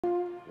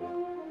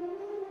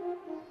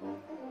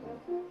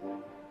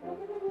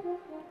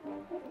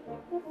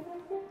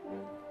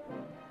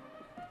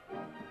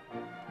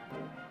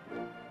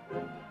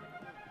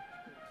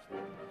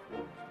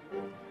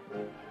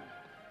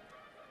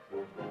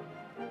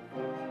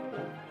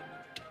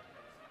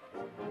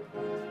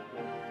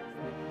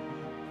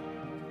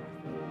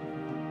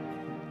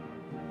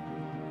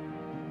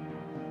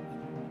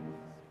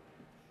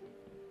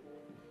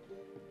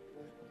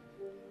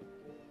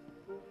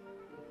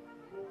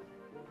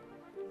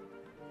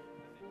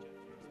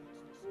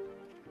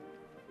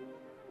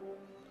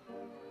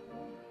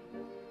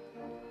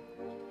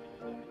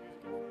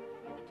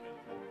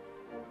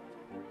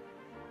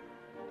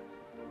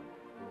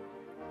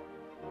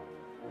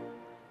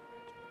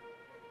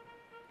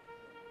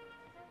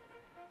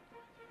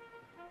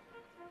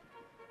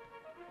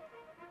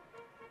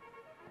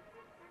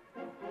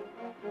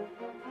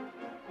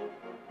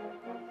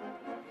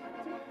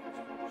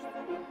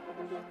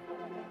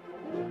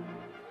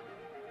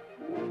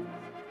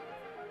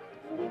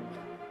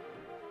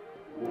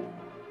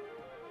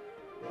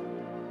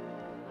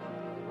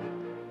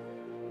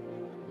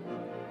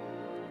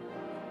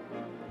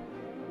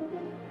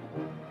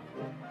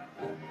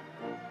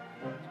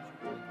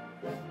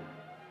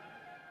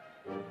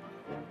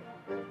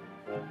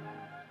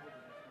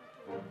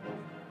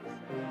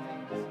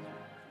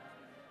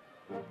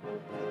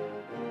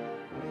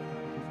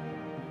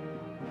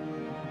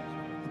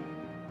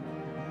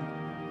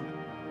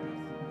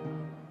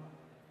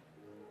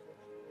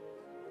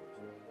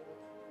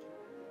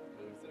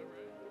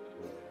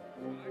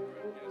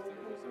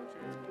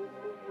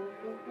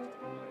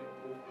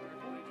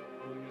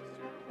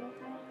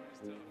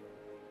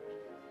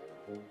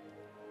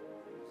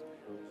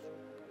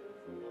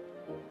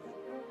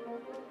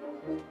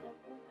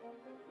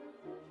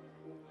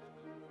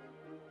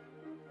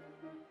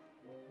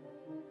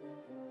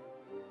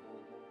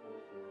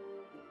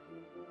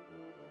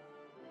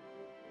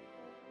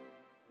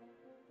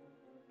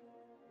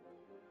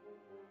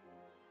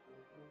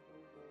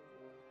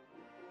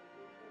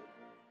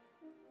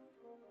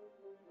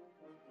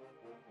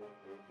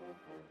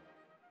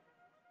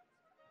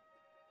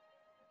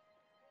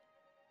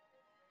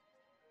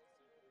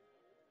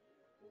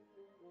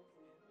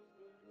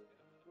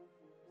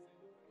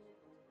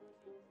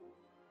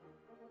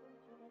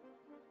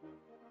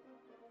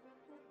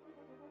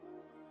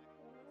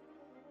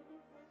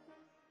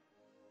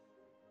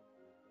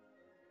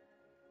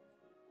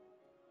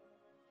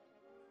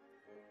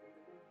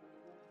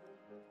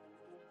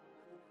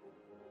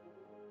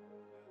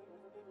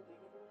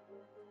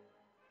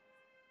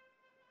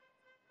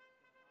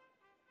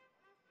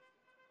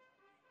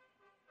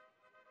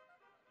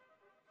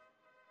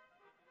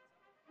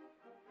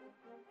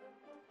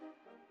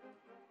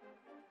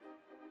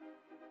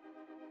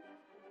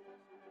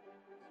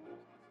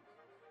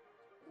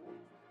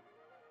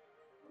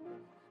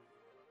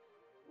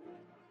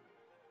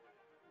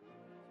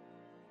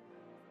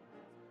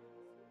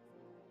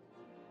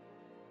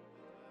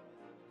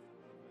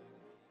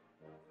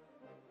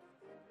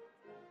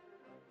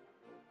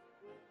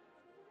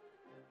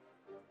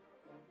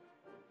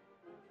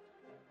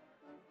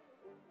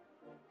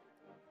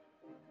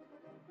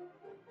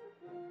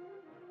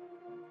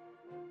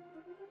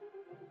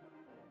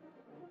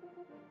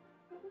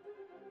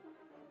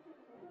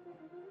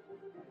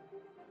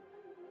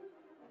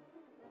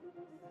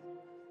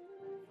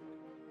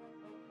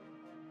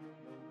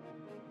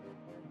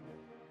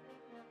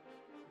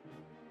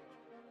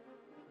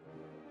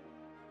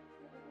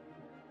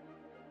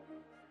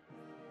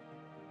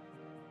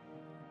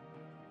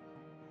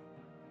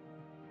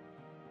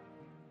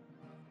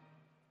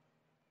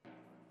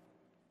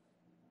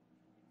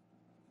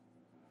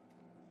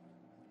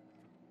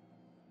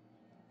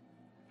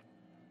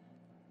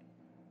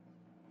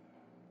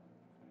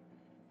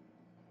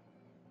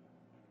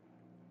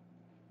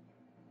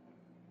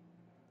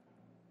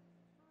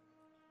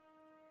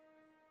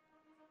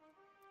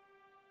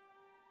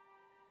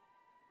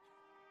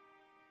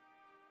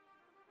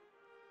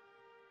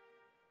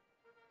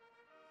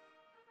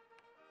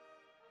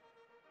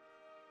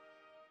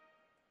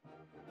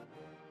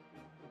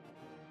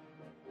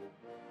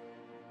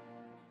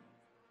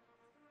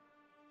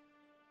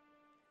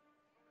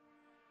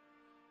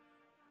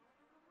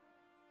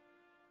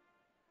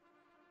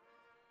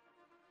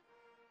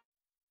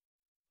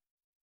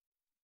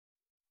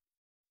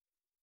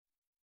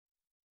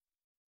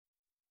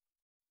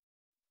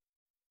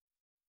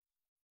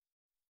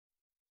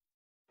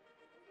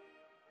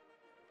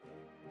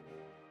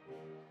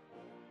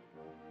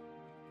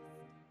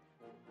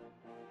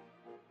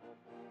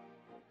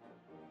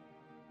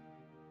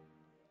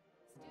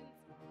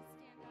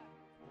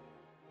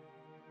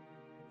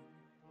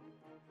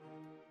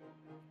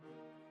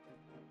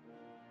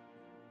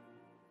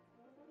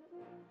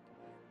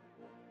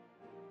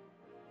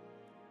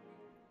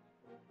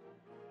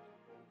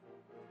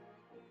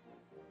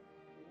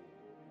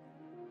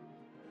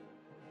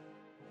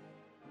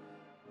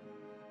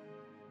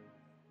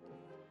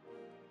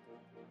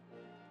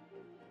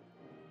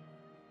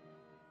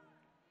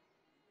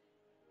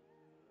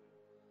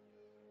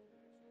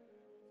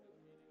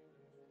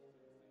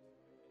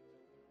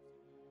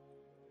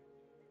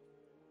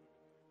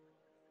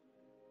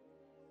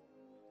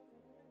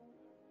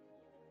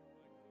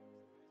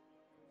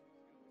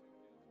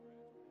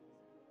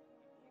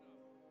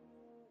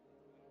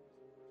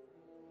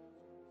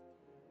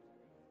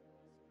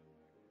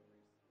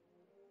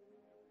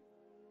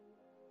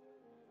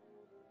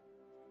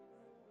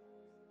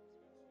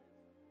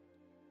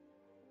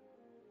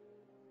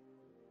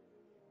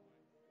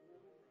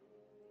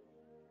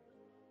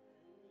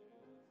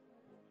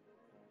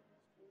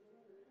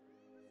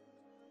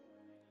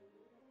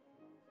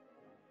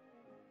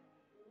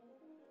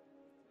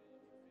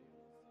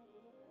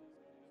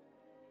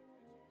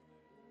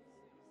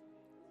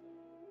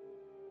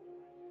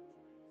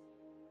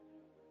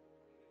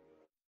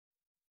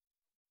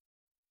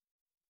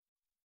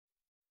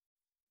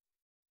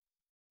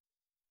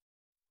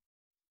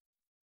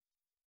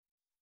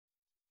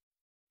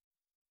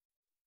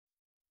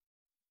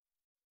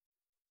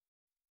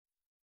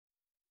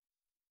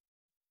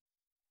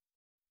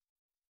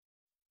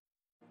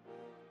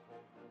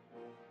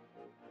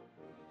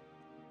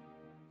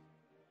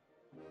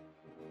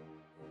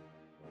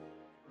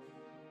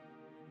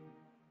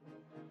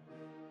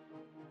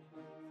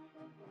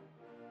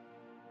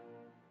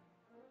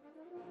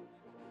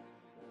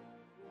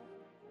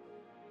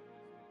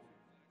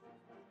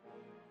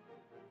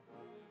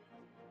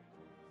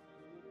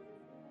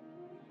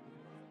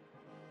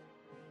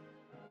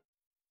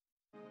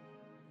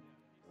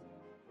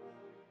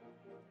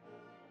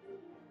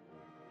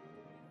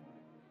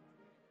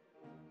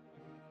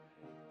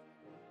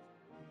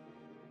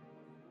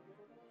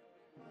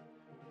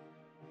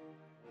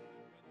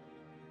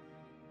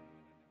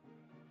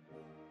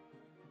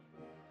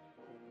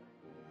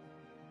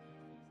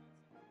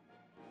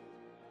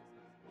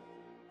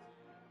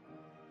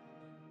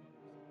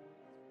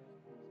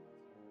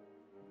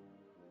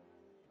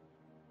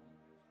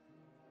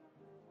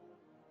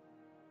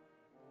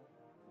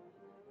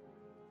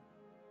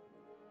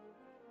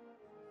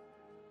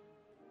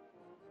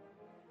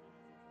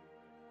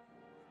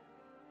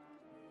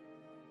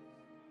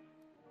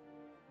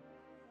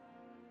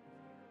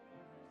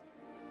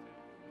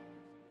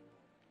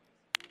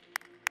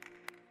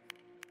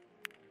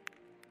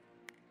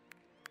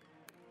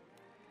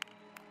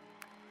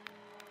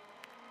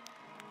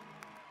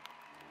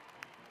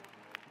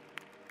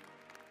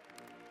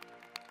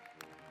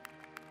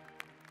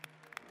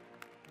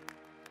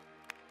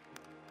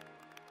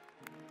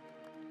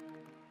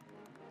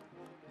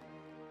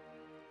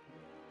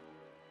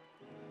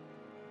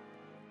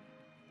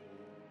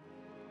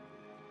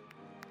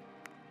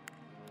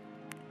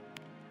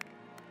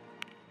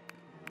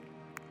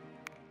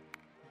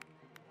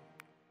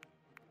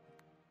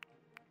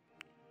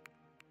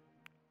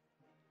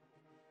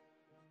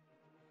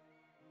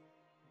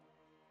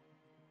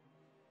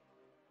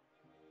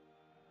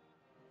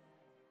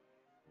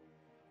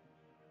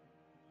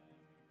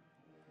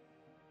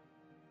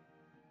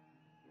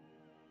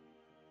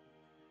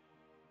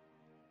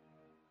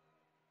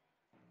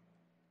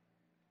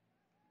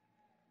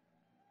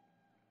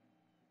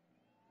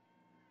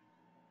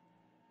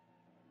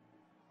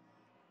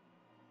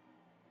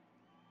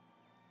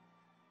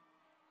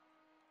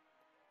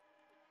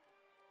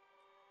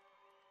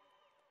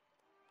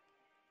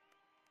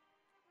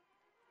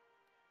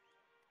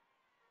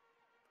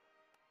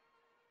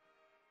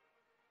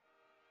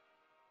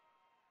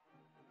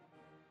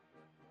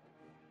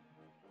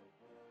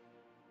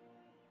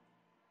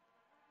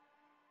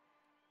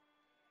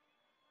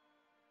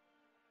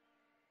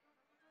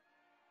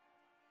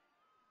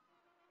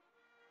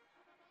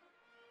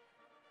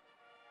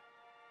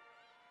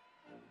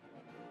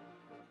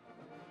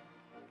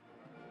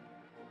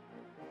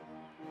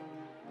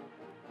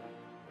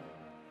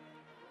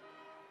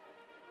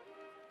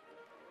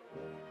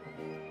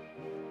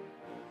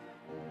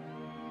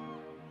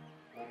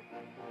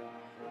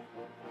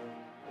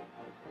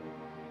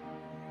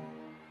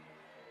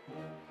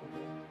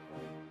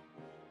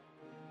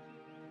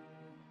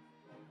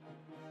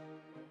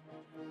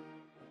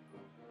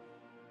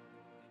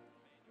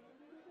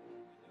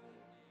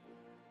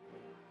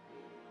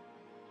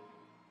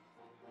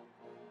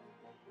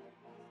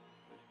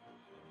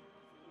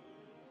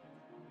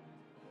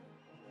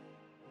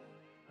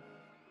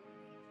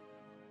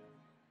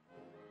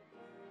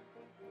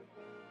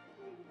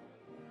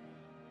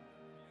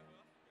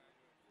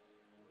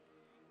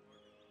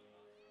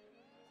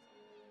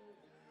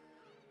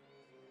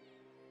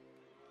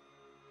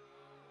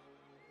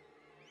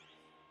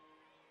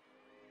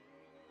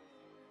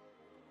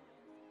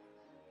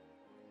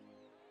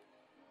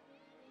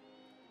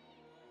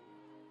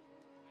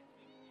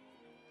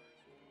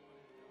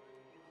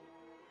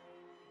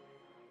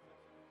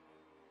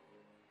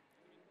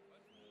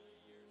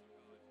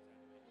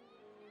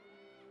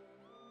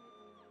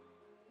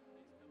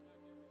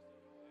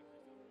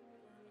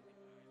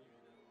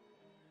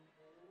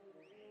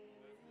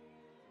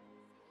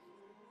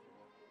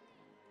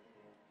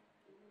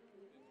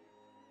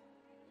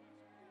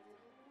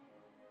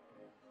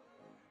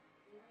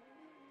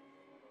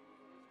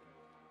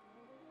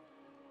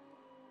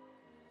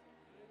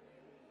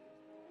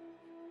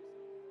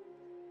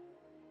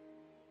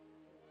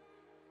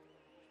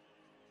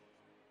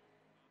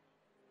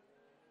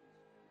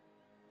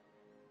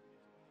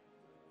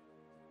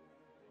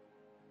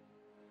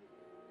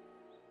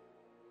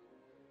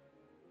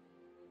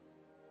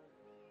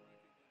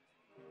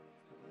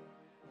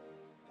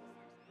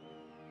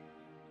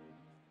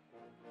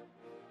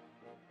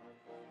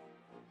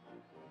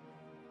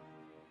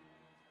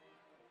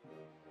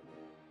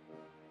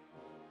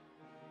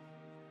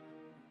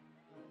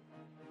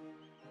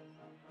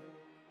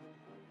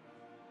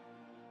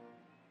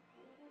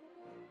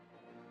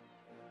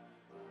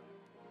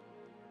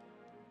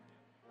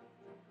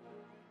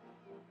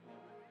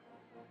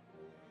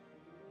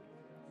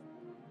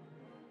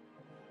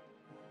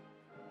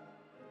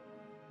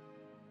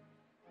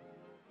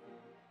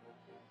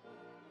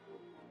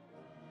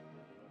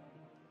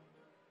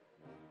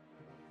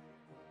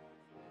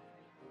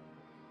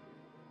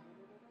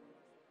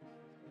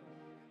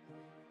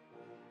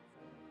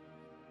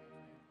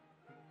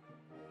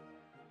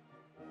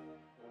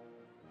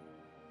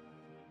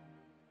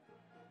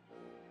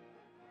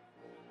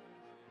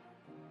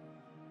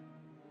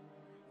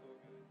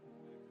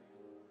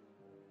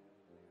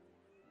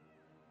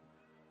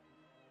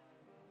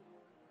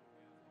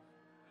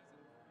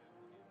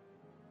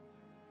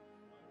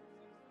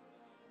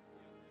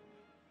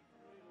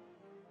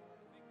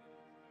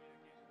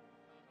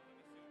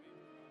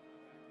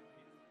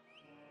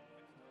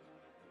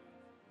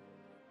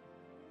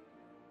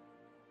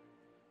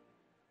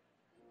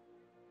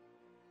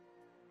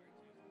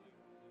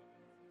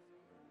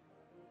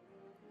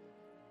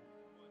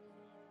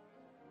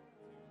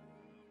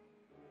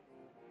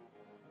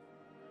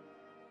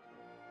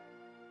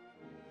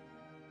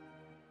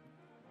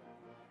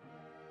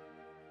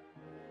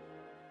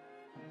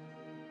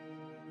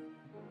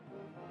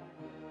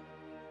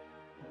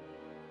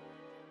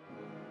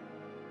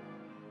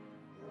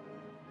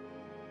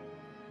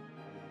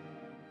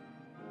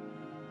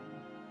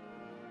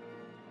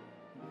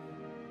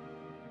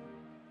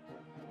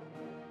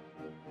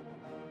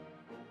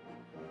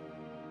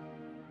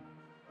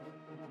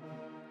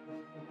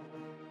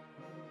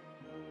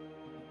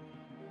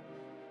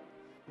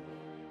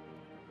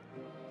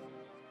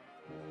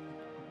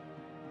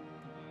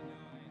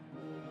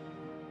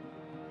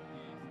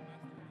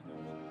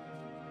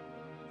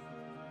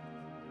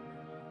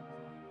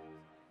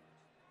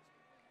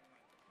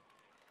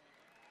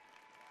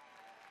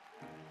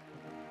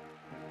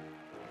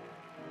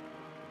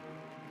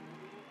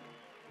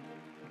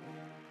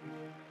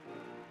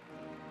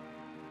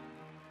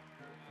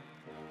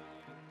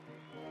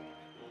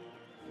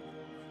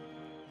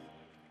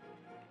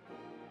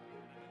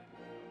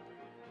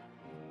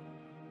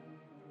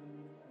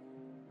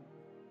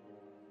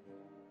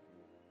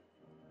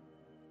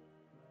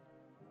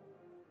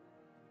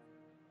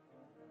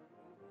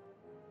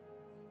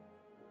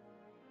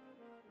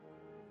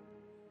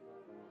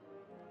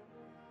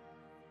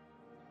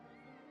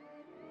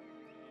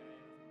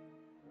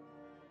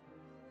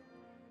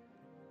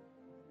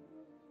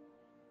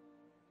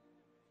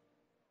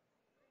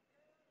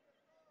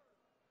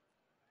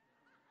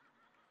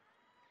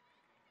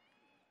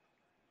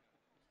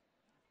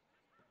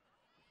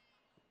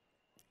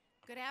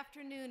Good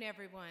afternoon,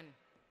 everyone.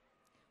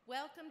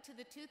 Welcome to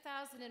the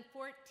 2014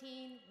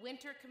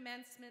 Winter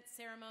Commencement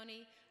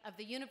Ceremony of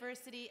the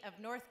University of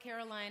North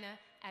Carolina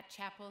at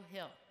Chapel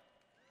Hill.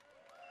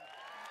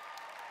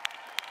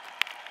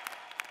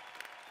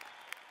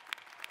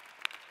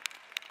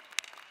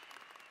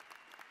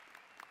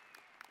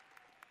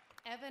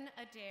 Evan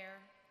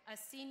Adair, a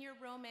senior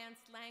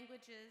Romance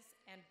languages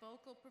and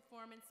vocal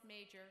performance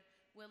major,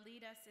 will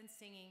lead us in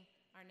singing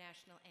our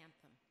national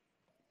anthem.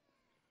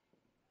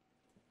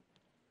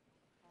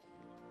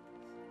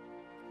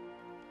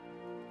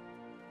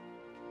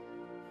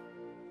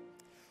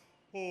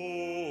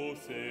 Oh,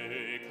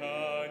 say,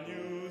 can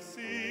you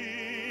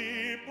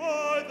see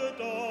by the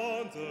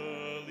dawn's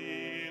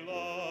early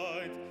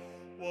light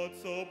what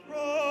so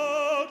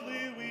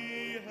proudly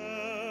we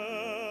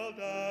held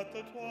at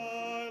the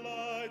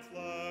twilight's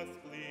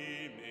last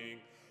gleaming,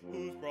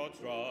 whose broad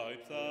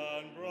stripes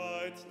and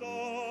bright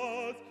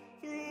stars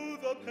through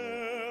the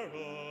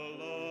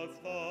perilous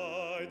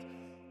fight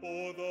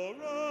o'er the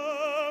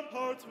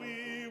ramparts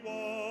we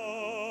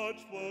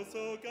watched were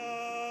so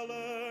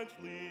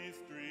gallantly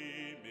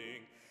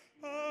streaming,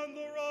 and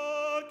the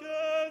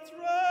rocket's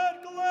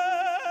red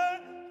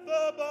glare,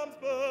 the bombs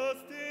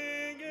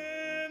bursting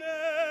in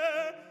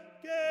air,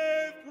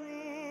 gave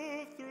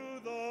proof through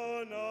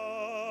the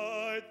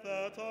night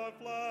that our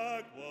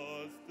flag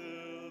was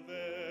still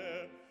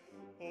there.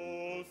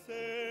 Oh,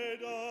 say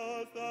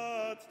does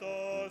that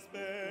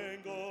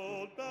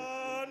star-spangled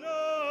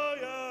banner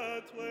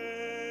yet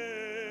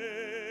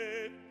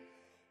wave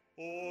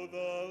o'er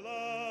the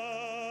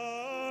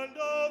land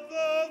of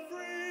the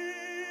free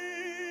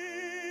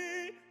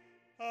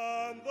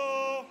and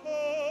the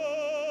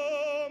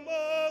home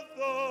of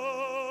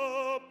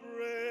the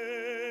brave?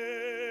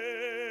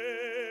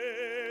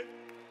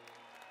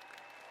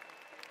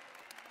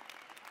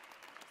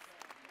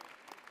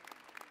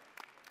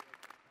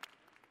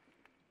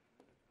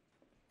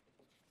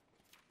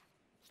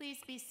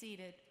 Please be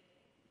seated.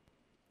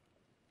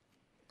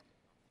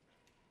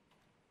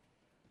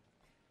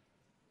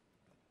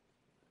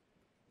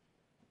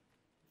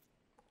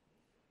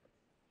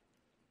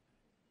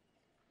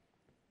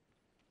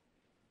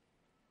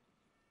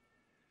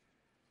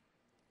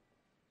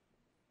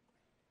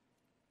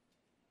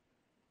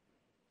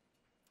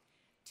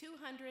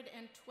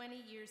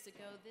 "220 years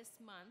ago this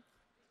month,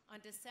 on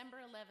December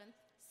 11th,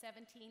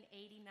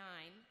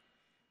 1789,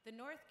 the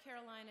North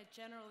Carolina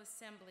General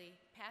Assembly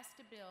passed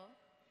a bill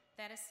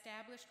that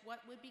established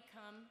what would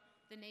become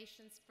the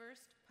nation's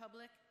first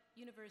public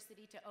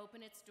university to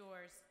open its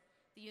doors,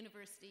 the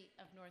University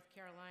of North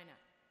Carolina.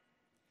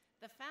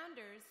 The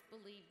founders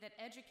believed that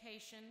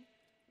education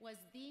was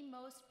the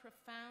most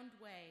profound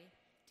way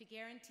to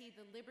guarantee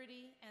the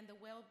liberty and the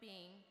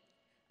well-being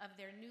of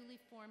their newly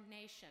formed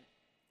nation.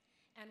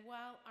 And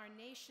while our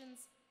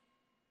nation's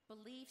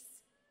beliefs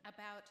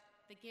about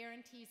the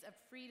guarantees of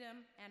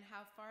freedom and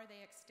how far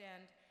they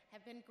extend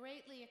have been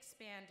greatly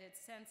expanded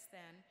since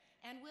then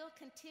and will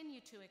continue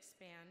to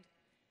expand,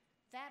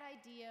 that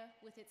idea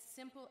with its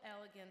simple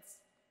elegance,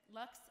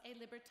 lux et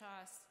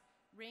libertas,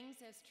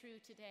 rings as true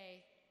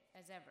today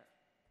as ever.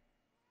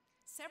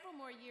 Several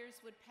more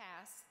years would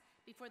pass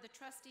before the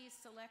trustees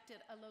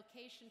selected a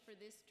location for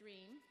this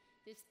dream,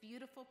 this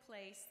beautiful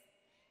place,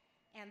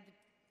 and the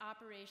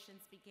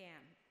operations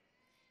began.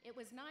 It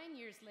was 9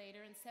 years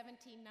later, in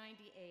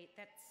 1798,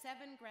 that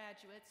 7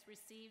 graduates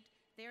received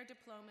their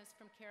diplomas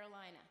from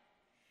Carolina.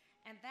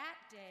 And that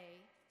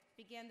day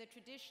began the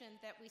tradition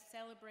that we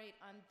celebrate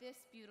on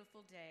this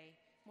beautiful day,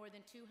 more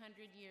than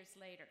 200 years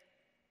later.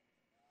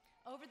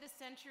 Over the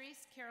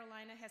centuries,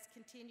 Carolina has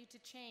continued to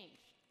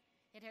change.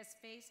 It has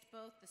faced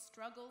both the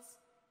struggles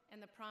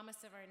and the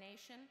promise of our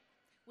nation,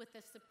 with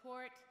the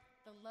support,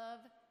 the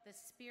love, the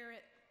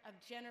spirit of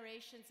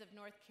generations of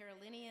North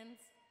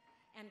Carolinians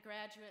and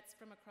graduates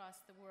from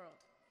across the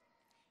world.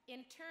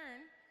 In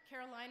turn,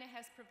 Carolina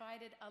has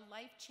provided a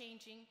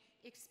life-changing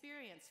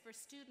experience for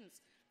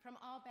students from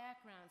all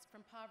backgrounds,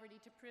 from poverty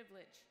to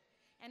privilege,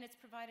 and it's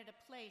provided a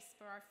place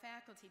for our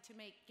faculty to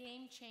make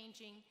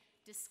game-changing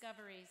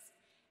discoveries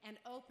and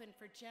open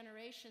for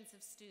generations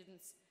of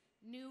students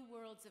new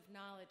worlds of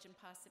knowledge and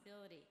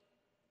possibility.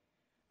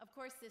 Of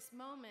course, this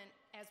moment,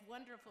 as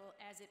wonderful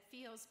as it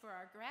feels for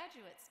our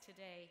graduates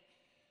today,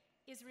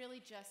 is really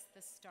just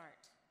the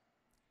start.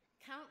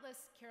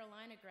 Countless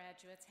Carolina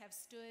graduates have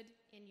stood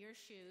in your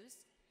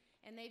shoes,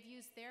 and they've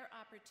used their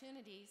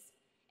opportunities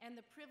and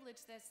the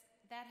privilege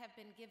that have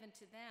been given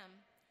to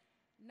them,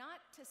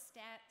 not to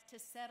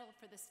settle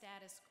for the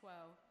status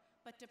quo,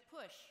 but to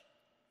push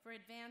for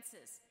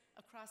advances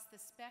across the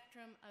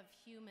spectrum of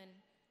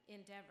human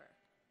endeavor.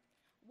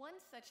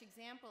 One such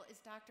example is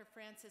Dr.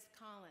 Francis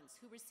Collins,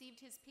 who received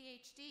his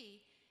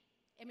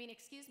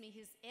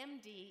his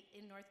MD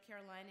in North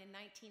Carolina in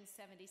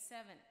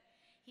 1977.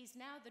 He's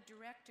now the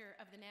director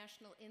of the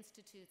National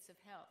Institutes of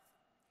Health.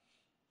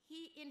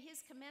 In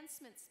his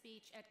commencement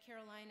speech at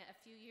Carolina a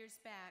few years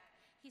back,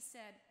 he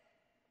said,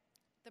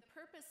 "The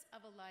purpose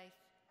of a life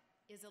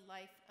is a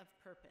life of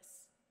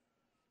purpose.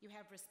 You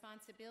have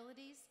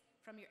responsibilities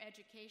from your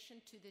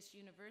education to this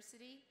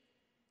university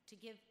to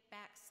give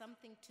back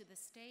something to the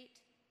state,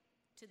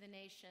 to the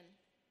nation,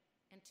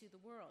 and to the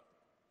world."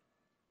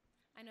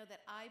 I know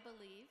that I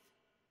believe,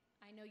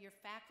 I know your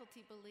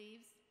faculty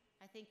believes,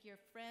 I think your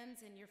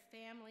friends and your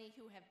family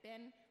who have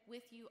been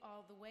with you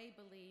all the way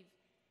believe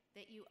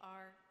that you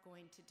are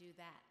going to do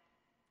that.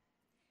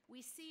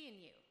 We see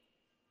in you,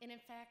 and in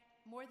fact,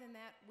 more than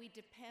that, we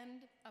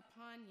depend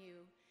upon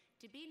you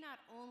to be not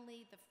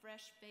only the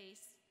fresh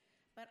face,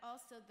 but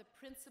also the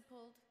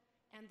principled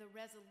and the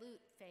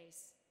resolute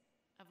face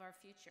of our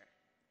future.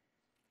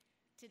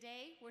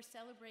 Today, we're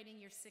celebrating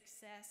your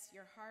success,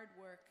 your hard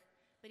work,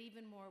 but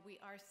even more,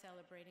 we are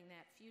celebrating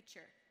that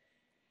future.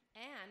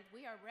 And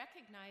we are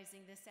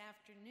recognizing this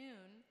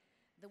afternoon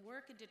the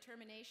work and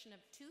determination of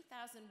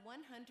 2,182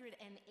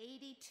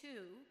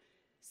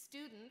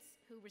 students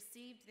who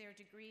received their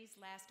degrees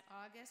last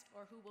August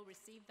or who will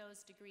receive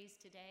those degrees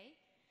today.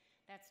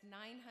 That's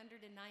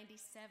 997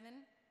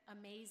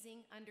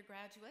 amazing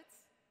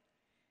undergraduates,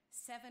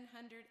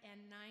 790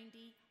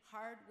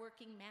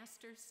 hardworking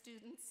master's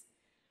students,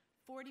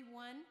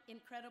 41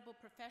 incredible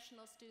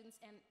professional students,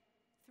 and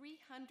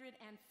 354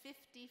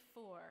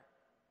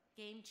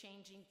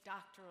 game-changing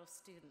doctoral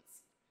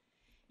students.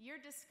 Your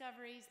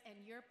discoveries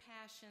and your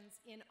passions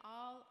in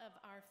all of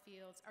our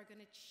fields are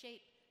going to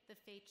shape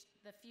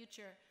the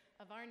future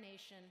of our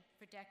nation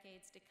for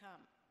decades to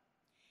come.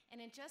 And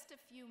in just a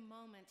few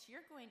moments,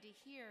 you're going to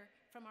hear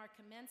from our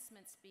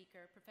commencement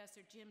speaker,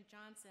 Professor Jim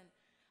Johnson,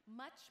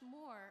 much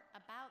more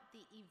about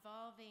the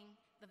evolving,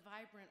 the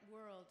vibrant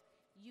world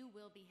you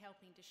will be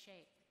helping to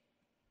shape.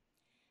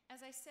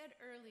 As I said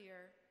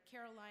earlier,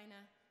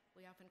 Carolina,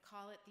 we often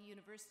call it the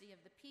University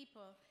of the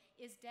People,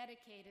 is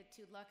dedicated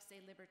to Lux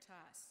et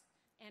Libertas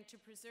and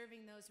to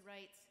preserving those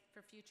rights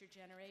for future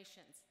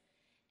generations.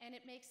 And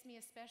it makes me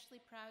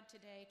especially proud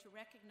today to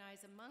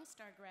recognize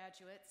amongst our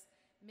graduates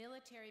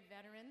military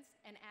veterans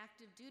and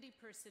active duty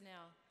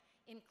personnel,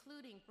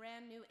 including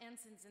brand new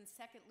ensigns and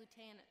second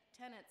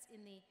lieutenants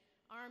in the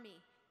Army,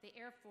 the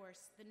Air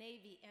Force, the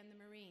Navy, and the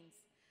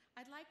Marines.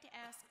 I'd like to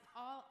ask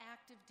all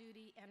active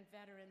duty and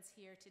veterans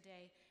here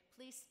today,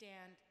 please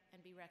stand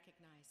and be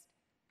recognized.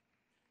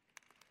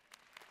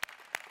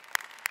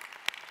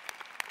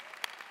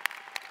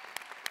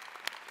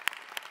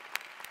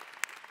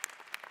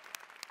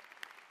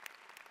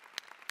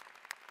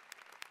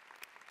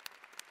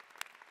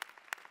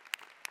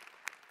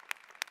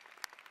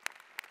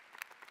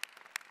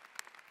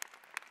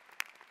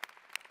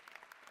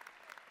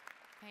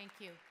 Thank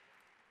you.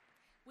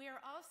 We are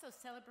also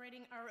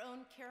celebrating our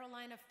own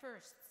Carolina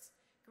Firsts,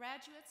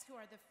 graduates who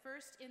are the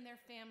first in their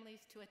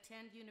families to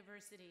attend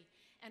university,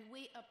 and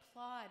we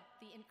applaud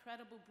the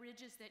incredible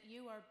bridges that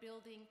you are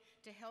building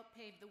to help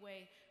pave the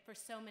way for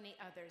so many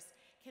others.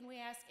 Can we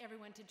ask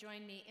everyone to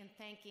join me in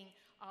thanking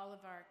all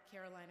of our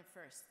Carolina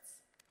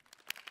Firsts?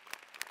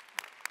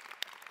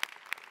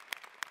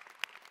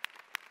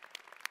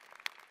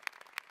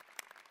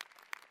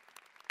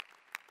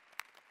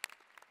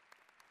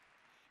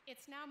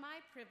 It's now my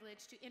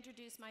privilege to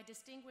introduce my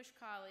distinguished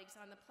colleagues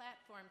on the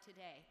platform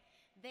today.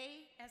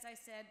 They, as I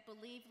said,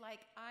 believe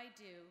like I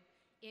do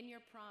in your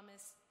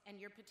promise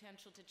and your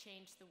potential to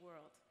change the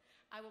world.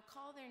 I will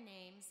call their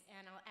names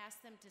and I'll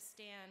ask them to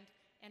stand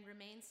and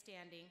remain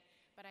standing,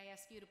 but I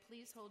ask you to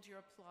please hold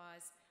your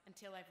applause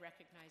until I've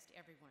recognized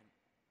everyone.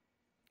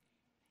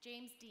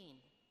 James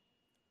Dean,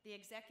 the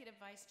Executive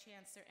Vice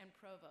Chancellor and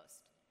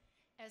Provost.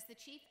 As the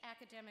Chief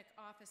Academic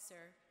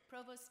Officer,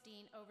 Provost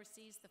Dean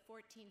oversees the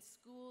 14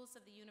 schools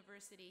of the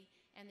university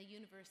and the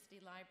university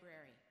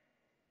library.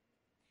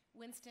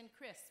 Winston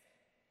Crisp,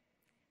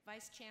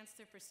 Vice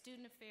Chancellor for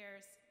Student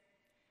Affairs.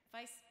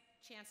 Vice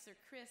Chancellor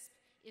Crisp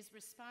is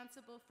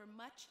responsible for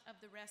much of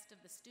the rest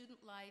of the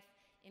student life,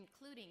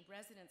 including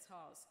residence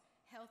halls,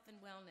 health and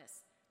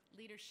wellness,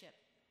 leadership,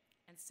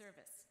 and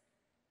service.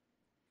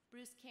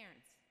 Bruce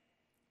Cairns,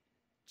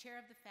 Chair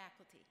of the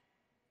Faculty.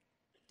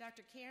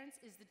 Dr. Cairns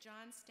is the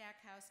John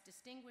Stackhouse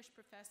Distinguished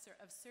Professor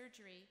of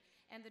Surgery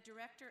and the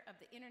Director of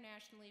the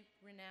internationally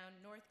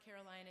renowned North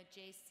Carolina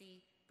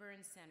J.C.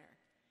 Burns Center.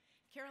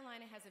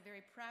 Carolina has a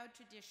very proud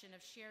tradition of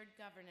shared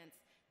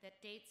governance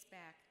that dates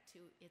back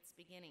to its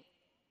beginning.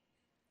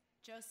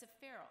 Joseph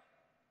Farrell,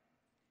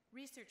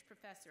 Research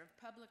Professor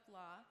of Public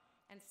Law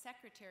and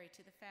Secretary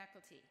to the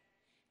Faculty.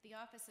 The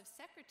Office of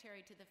Secretary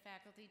to the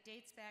Faculty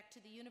dates back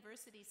to the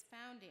university's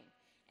founding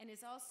and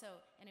is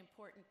also an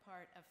important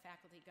part of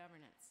faculty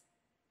governance.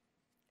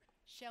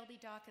 Shelby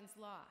Dawkins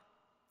Law,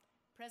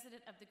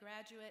 President of the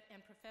Graduate and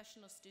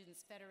Professional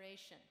Students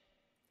Federation.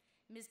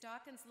 Ms.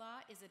 Dawkins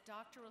Law is a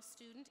doctoral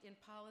student in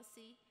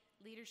policy,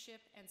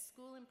 leadership, and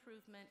school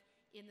improvement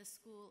in the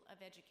School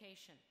of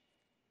Education.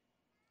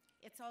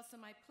 It's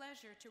also my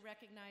pleasure to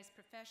recognize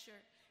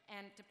Professor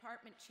and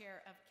Department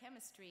Chair of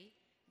Chemistry,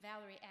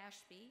 Valerie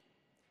Ashby,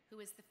 who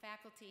is the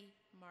Faculty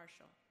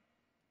Marshal.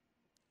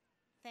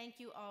 Thank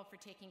you all for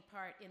taking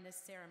part in this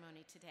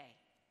ceremony today.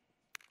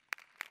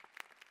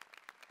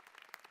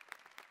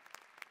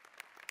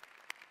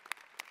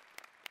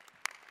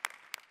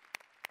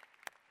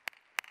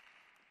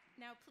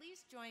 Now,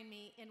 please join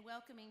me in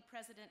welcoming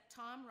President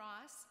Tom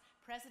Ross,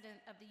 President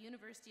of the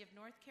University of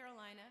North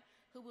Carolina,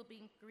 who will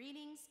bring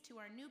greetings to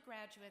our new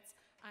graduates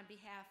on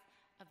behalf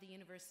of the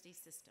university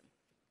system.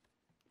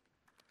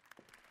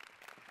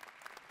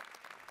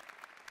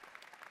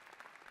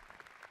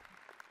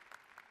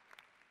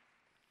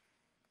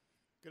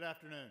 Good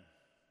afternoon.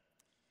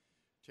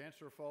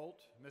 Chancellor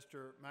Folt,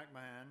 Mr.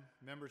 McMahon,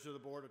 members of the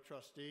Board of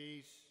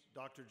Trustees,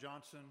 Dr.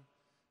 Johnson,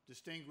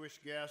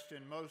 distinguished guests,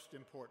 and most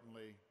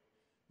importantly,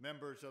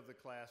 members of the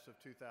class of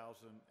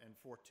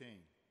 2014.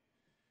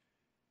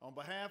 On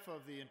behalf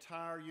of the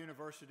entire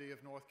University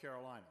of North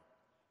Carolina,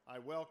 I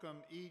welcome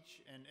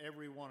each and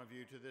every one of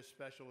you to this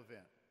special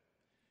event.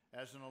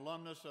 As an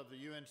alumnus of the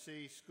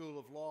UNC School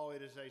of Law,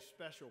 it is a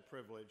special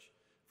privilege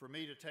for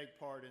me to take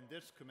part in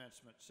this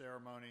commencement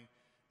ceremony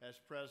as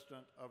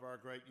president of our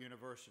great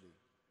university.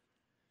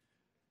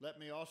 Let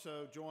me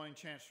also join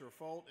Chancellor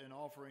Folt in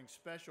offering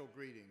special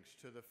greetings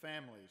to the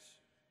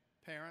families,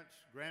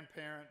 parents,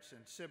 grandparents,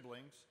 and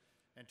siblings,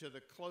 and to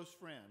the close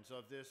friends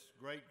of this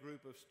great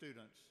group of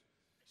students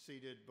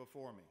seated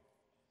before me,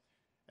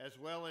 as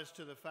well as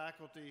to the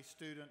faculty,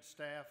 students,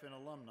 staff, and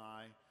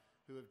alumni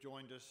who have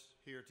joined us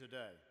here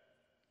today.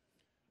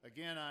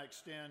 Again, I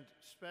extend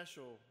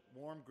special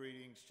warm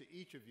greetings to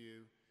each of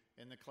you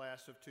in the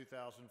class of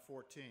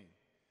 2014.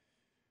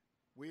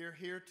 We are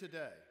here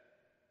today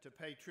to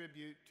pay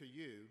tribute to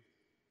you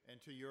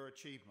and to your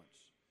achievements.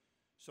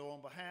 So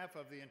on behalf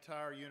of the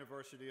entire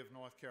University of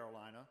North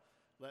Carolina,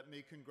 let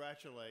me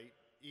congratulate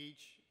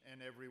each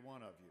and every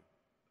one of you.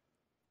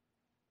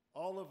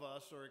 All of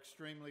us are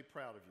extremely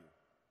proud of you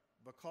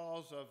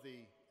because of the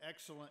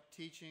excellent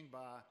teaching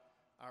by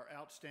our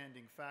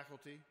outstanding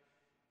faculty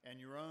and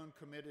your own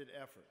committed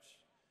efforts.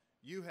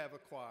 You have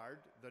acquired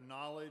the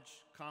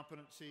knowledge,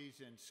 competencies,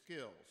 and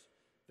skills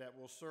that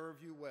will serve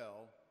you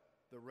well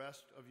the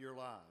rest of your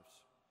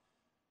lives.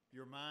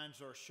 Your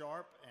minds are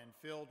sharp and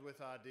filled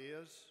with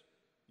ideas.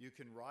 You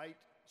can write,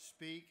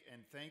 speak,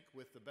 and think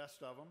with the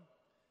best of them.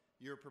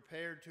 You're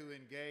prepared to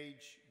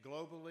engage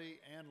globally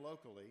and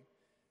locally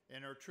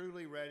and are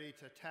truly ready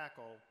to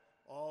tackle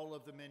all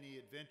of the many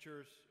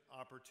adventures,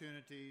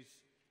 opportunities,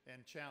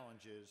 and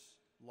challenges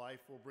life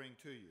will bring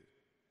to you.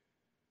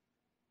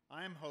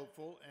 I am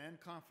hopeful and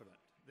confident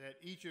that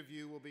each of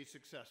you will be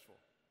successful.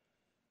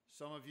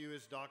 Some of you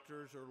as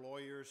doctors or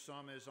lawyers,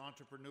 some as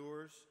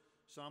entrepreneurs,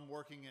 some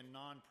working in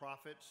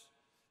nonprofits,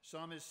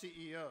 some as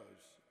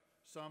CEOs,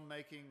 some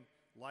making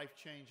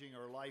life-changing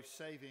or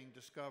life-saving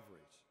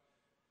discoveries.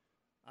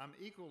 I'm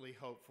equally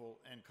hopeful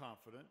and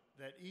confident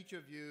that each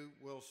of you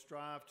will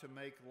strive to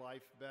make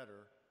life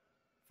better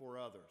for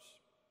others,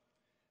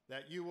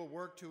 that you will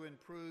work to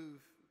improve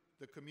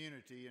the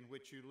community in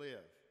which you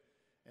live,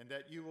 and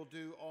that you will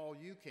do all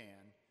you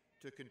can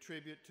to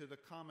contribute to the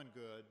common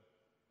good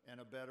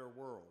and a better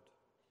world.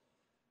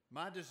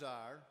 My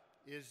desire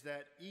is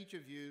that each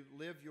of you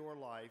live your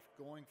life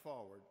going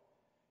forward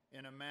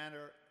in a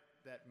manner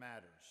that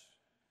matters,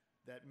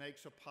 that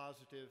makes a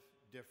positive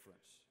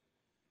difference.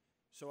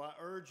 So I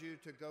urge you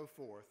to go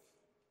forth,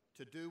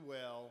 to do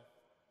well,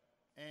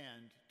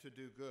 and to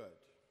do good.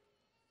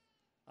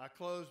 I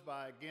close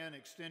by again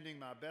extending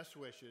my best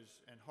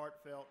wishes and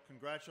heartfelt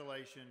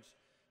congratulations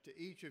to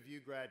each of you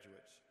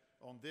graduates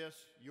on this,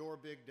 your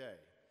big day,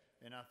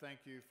 and I thank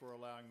you for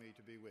allowing me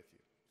to be with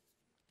you.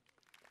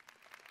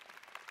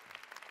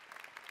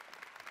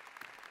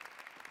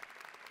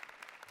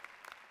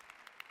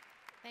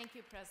 Thank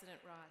you,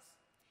 President Ross.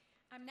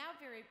 I'm now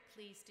very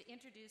pleased to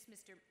introduce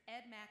Mr.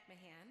 Ed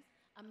McMahon,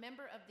 a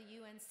member of the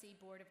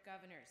UNC Board of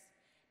Governors.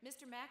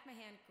 Mr.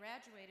 McMahon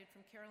graduated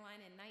from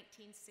Carolina in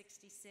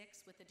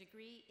 1966 with a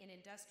degree in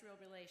industrial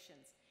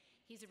relations.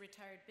 He's a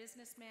retired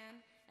businessman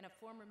and a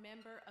former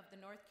member of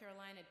the North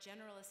Carolina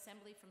General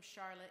Assembly from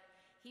Charlotte.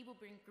 He will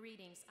bring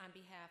greetings on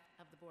behalf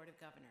of the Board of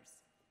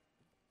Governors.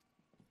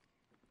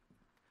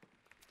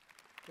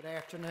 Good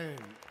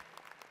afternoon.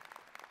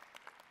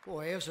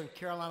 Boy, isn't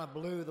Carolina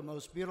blue the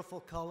most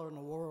beautiful color in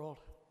the world?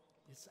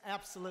 It's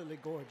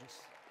absolutely gorgeous.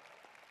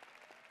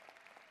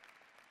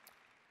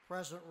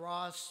 President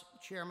Ross,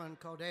 Chairman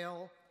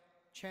Caudell,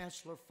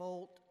 Chancellor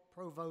Folt,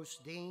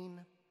 Provost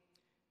Dean,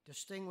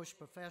 Distinguished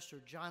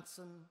Professor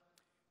Johnson,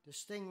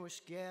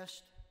 distinguished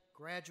guests,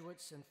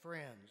 graduates, and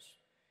friends.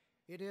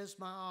 It is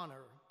my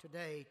honor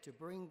today to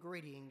bring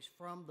greetings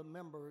from the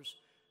members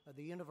of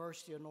the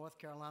University of North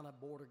Carolina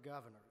Board of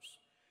Governors.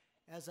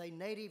 As a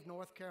native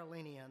North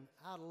Carolinian,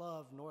 I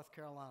love North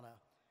Carolina,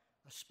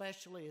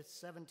 especially its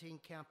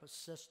 17-campus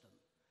system.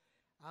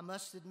 I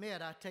must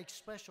admit I take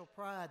special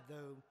pride,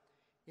 though,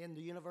 in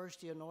the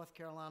University of North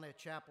Carolina at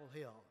Chapel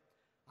Hill.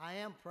 I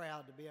am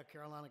proud to be a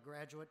Carolina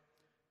graduate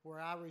where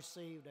I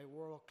received a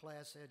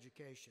world-class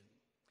education.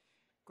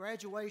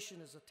 Graduation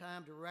is a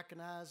time to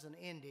recognize an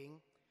ending,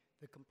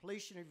 the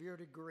completion of your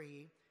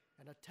degree,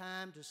 and a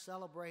time to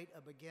celebrate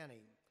a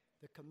beginning,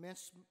 the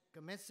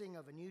commencing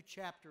of a new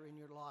chapter in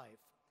your life.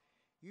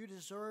 You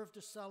deserve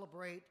to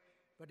celebrate,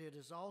 but it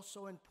is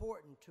also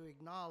important to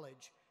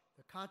acknowledge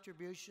the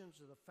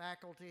contributions of the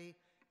faculty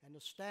and the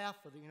staff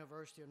of the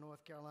University of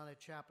North Carolina at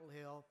Chapel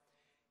Hill,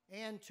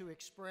 and to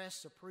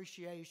express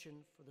appreciation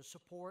for the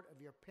support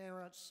of your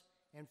parents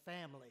and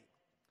family.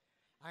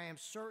 I am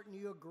certain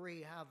you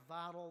agree how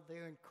vital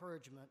their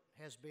encouragement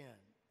has been.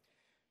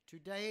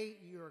 Today,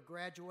 you are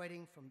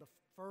graduating from the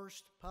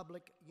first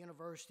public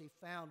university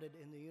founded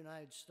in the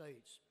United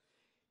States.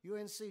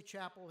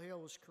 UNC-Chapel Hill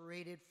was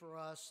created for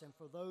us and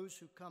for those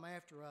who come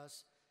after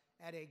us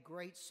at a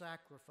great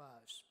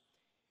sacrifice.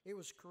 It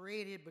was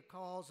created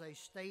because a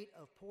state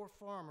of poor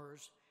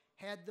farmers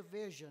had the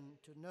vision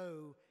to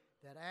know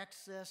that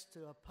access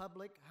to a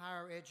public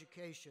higher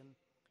education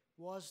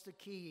was the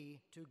key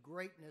to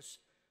greatness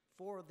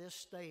for this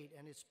state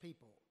and its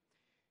people.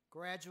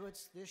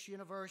 Graduates, this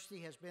university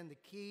has been the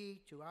key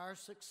to our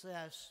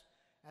success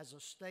as a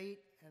state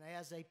and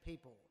as a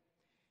people.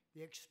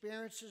 The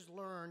experiences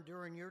learned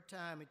during your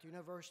time at the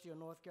University of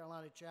North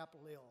Carolina,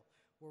 Chapel Hill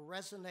will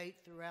resonate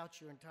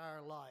throughout your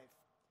entire life.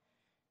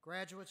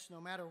 Graduates,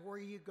 no matter where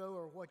you go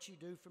or what you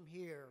do from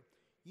here,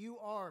 you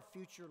are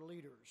future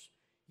leaders.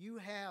 You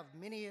have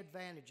many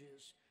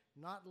advantages,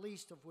 not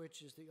least of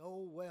which is the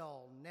old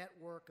well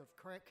network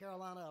of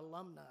Carolina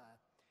alumni,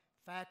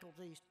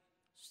 faculty,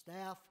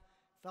 staff,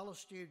 fellow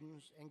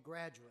students, and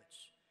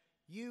graduates.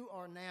 You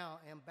are now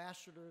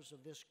ambassadors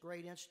of this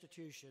great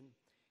institution,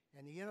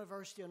 and the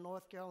University of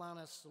North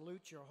Carolina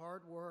salutes your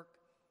hard work,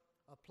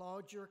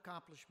 applauds your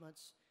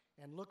accomplishments,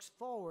 and looks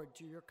forward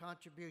to your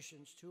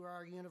contributions to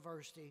our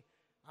university,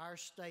 our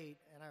state,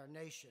 and our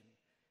nation.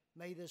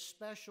 May this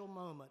special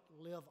moment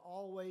live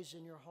always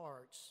in your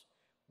hearts.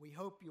 We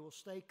hope you will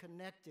stay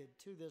connected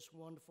to this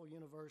wonderful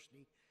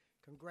university.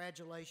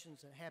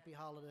 Congratulations and happy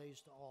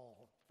holidays to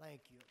all.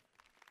 Thank you.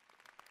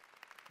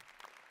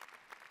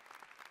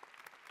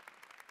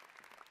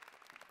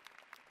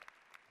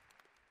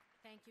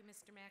 Thank you,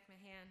 Mr.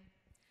 McMahon.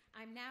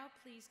 I'm now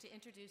pleased to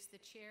introduce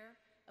the Chair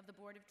of the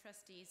Board of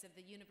Trustees of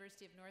the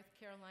University of North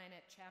Carolina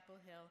at Chapel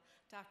Hill,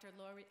 Dr.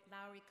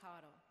 Lowry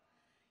Caudill.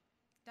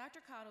 Dr.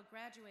 Caudill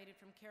graduated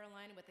from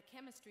Carolina with a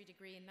chemistry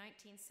degree in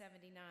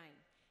 1979.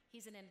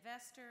 He's an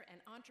investor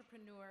and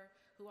entrepreneur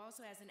who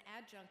also has an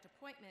adjunct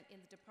appointment in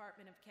the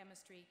Department of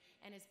Chemistry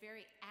and is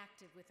very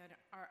active with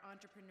our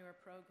entrepreneur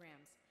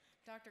programs.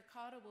 Dr.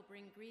 Caudill will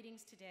bring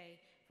greetings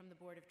today from the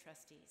Board of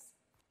Trustees.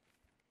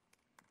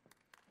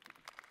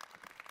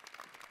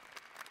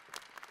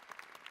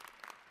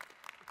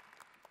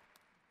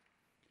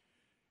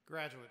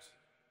 Graduates,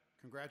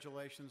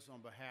 congratulations on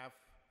behalf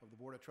of the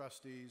Board of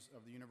Trustees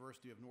of the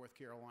University of North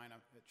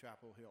Carolina at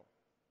Chapel Hill.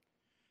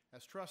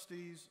 As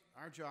trustees,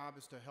 our job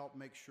is to help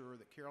make sure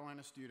that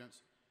Carolina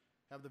students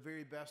have the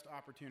very best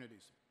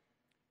opportunities,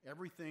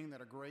 everything that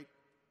a great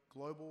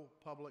global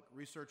public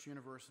research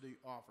university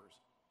offers,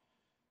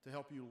 to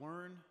help you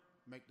learn,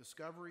 make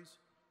discoveries,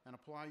 and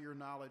apply your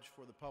knowledge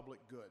for the public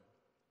good.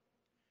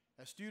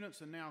 As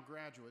students and now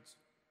graduates,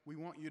 we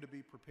want you to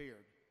be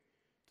prepared,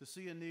 to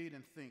see a need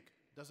and think,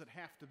 does it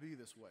have to be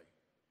this way?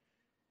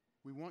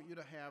 We want you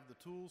to have the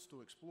tools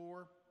to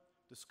explore,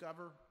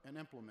 discover, and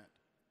implement.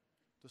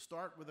 To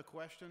start with a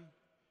question,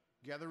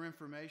 gather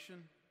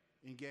information,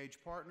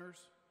 engage partners,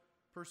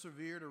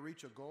 persevere to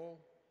reach a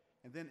goal,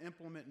 and then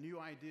implement new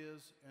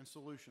ideas and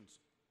solutions.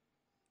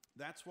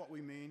 That's what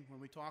we mean when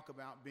we talk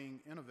about being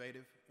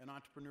innovative and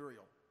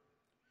entrepreneurial.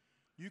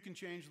 You can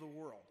change the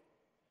world.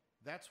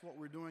 That's what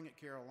we're doing at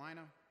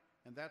Carolina,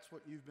 and that's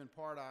what you've been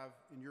part of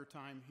in your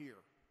time here.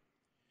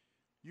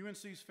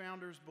 UNC's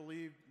founders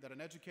believed that an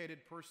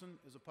educated person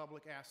is a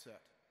public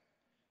asset,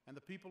 and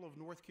the people of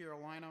North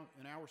Carolina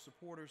and our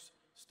supporters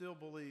still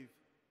believe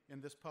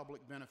in this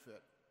public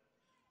benefit.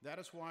 That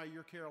is why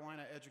your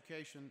Carolina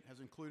education has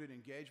included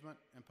engagement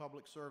and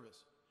public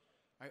service.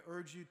 I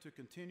urge you to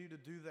continue to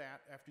do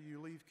that after you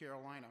leave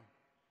Carolina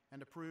and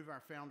to prove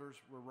our founders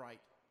were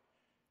right.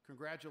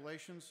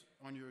 Congratulations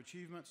on your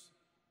achievements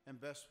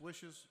and best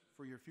wishes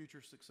for your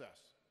future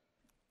success.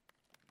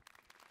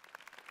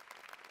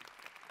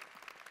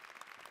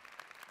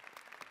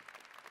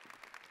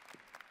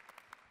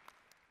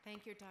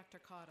 Thank you, Dr.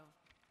 Caudill.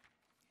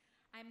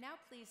 I am now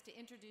pleased to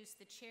introduce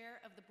the Chair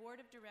of the Board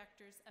of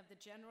Directors of the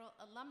General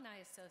Alumni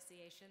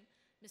Association,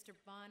 Mr.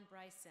 Vaughn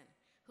Bryson,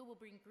 who will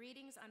bring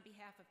greetings on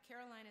behalf of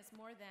Carolina's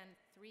more than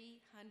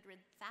 300,000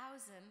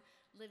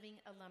 living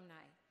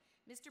alumni.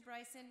 Mr.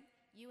 Bryson,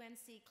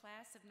 UNC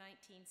class of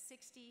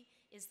 1960,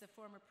 is the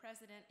former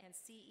president and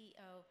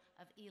CEO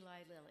of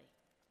Eli Lilly.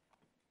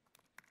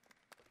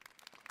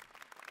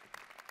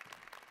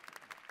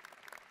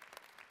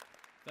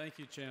 Thank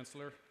you,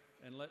 Chancellor.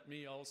 And let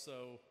me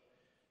also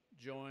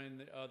join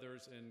the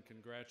others in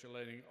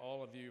congratulating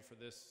all of you for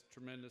this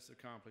tremendous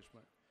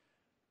accomplishment.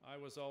 I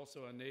was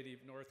also a native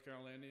North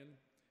Carolinian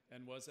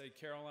and was a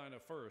Carolina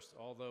first,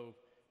 although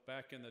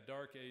back in the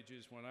dark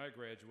ages when I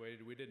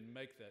graduated, we didn't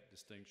make that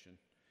distinction.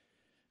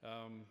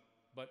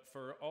 But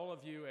for all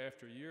of you,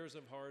 after years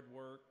of hard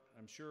work,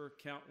 I'm sure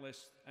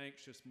countless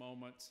anxious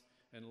moments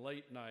and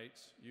late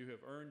nights, you have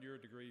earned your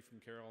degree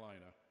from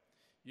Carolina.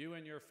 You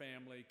and your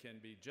family can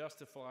be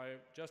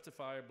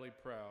justifiably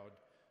proud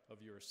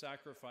of your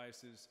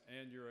sacrifices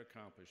and your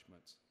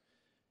accomplishments.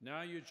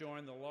 Now you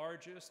join the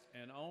largest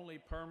and only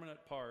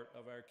permanent part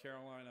of our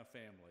Carolina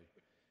family.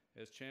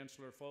 As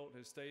Chancellor Folt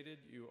has stated,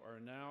 you are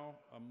now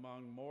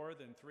among more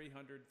than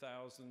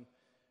 300,000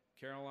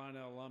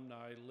 Carolina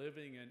alumni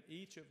living in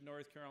each of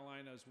North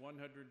Carolina's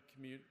 100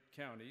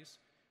 counties,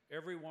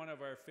 every one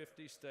of our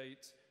 50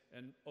 states,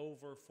 and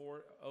over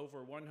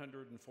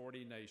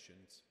 140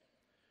 nations.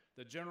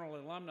 The General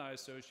Alumni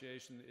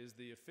Association is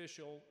the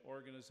official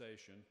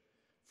organization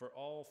for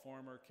all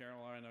former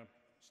Carolina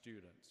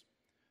students.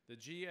 The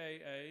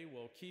GAA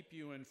will keep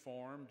you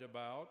informed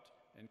about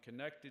and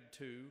connected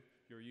to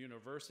your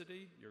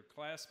university, your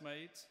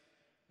classmates,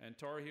 and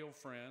Tar Heel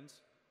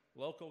friends,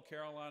 local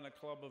Carolina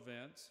club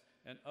events,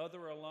 and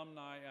other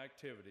alumni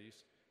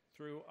activities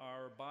through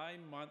our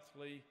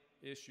bi-monthly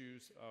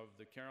issues of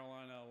the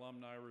Carolina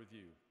Alumni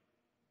Review.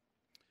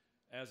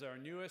 As our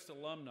newest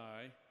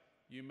alumni,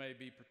 you may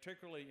be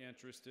particularly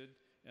interested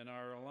in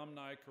our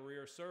alumni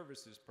career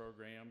services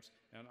programs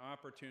and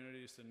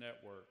opportunities to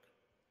network.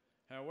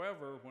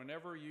 However,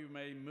 whenever you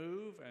may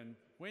move and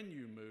when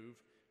you move,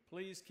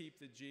 please keep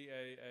the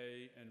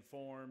GAA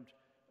informed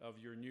of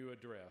your new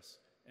address.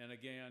 And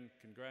again,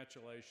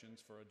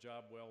 congratulations for a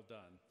job well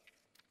done.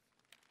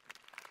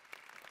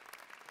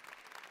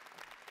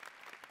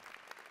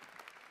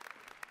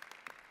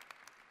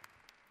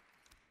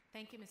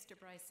 Thank you, Mr.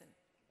 Bryson.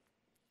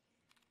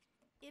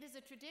 It is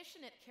a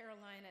tradition at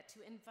Carolina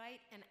to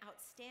invite an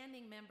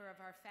outstanding member of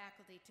our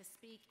faculty to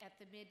speak at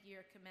the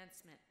mid-year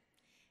commencement.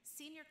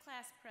 Senior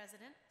Class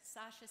President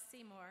Sasha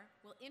Seymour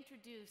will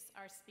introduce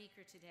our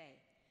speaker today.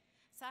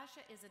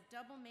 Sasha is a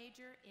double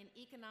major in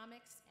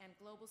economics and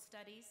global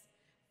studies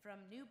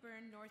from New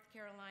Bern, North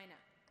Carolina.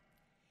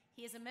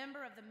 He is a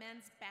member of the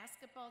men's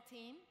basketball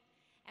team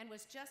and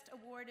was just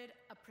awarded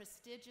a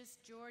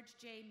prestigious George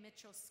J.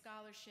 Mitchell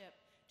Scholarship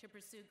to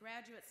pursue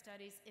graduate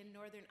studies in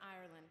Northern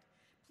Ireland.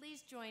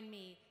 Please join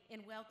me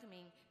in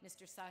welcoming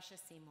Mr. Sasha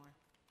Seymour.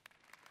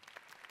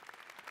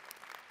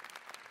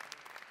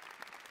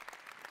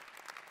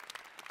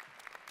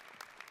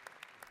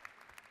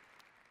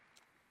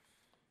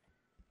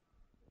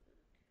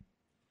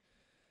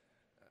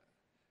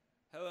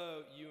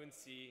 Hello,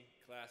 UNC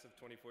Class of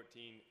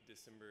 2014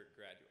 December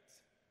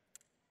graduates.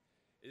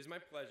 It is my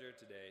pleasure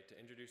today to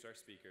introduce our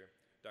speaker,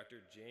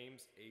 Dr.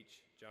 James H.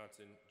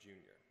 Johnson,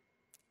 Jr.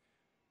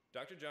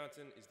 Dr.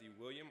 Johnson is the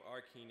William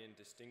R. Kenan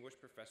Distinguished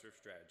Professor of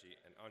Strategy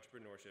and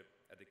Entrepreneurship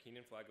at the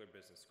Kenan-Flagler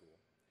Business School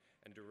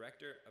and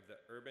Director of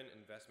the Urban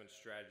Investment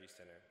Strategy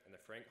Center and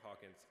the Frank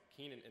Hawkins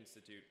Kenan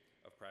Institute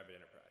of Private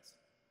Enterprise.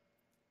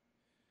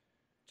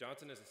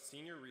 Johnson is a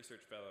Senior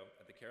Research Fellow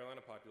at the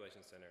Carolina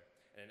Population Center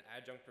and an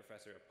Adjunct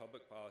Professor of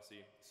Public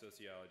Policy,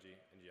 Sociology,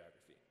 and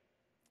Geography.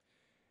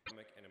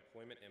 Economic and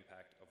employment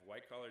impact of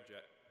white-collar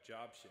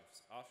job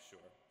shifts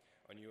offshore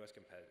on U.S.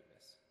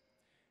 competitiveness.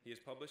 He has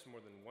published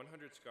more than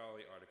 100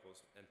 scholarly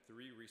articles and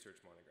 3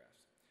 research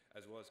monographs,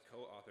 as well as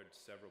co-authored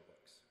several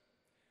books.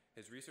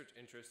 His research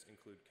interests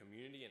include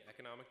community and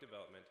economic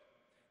development,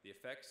 the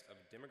effects of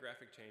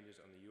demographic changes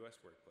on the U.S.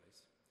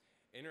 workplace,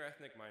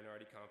 interethnic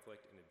minority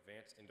conflict in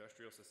advanced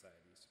industrial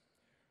societies,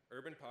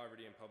 urban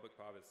poverty and public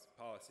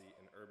policy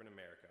in urban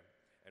America,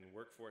 and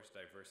workforce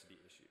diversity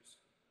issues.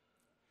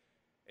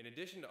 In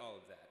addition to all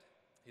of that,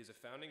 he is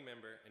a founding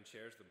member and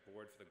chairs the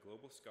board for the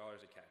Global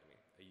Scholars Academy,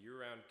 a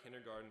year-round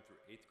kindergarten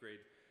through 8th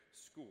grade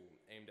school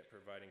aimed at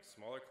providing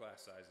smaller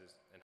class sizes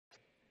and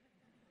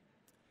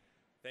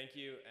Thank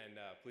you, and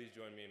please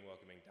join me in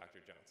welcoming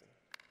Dr. Johnson.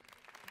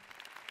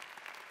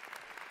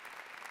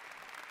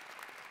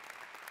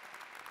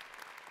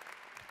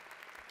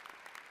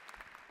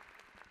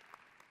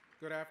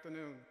 Good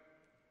afternoon.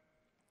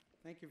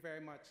 Thank you very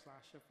much,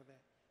 Sasha, for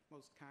that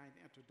most kind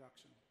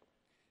introduction.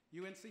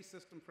 UNC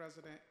System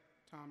President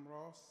Tom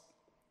Ross,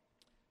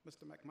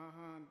 Mr.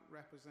 McMahon,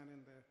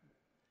 representing the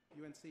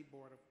UNC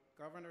Board of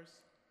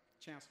Governors,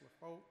 Chancellor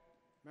Folk,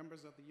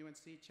 members of the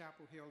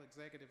UNC-Chapel Hill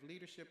Executive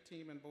Leadership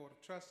Team and Board of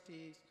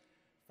Trustees,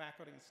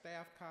 faculty and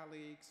staff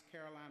colleagues,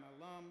 Carolina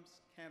alums,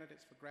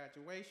 candidates for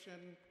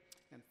graduation,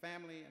 and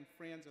family and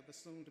friends of the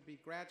soon-to-be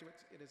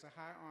graduates, it is a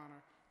high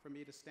honor for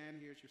me to stand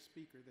here as your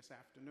speaker this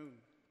afternoon.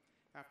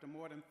 After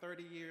more than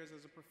 30 years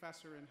as a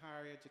professor in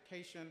higher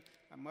education,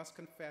 I must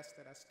confess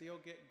that I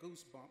still get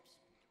goosebumps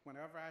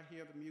whenever I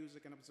hear the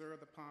music and observe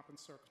the pomp and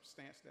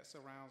circumstance that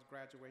surrounds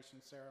graduation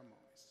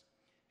ceremonies.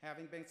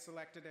 Having been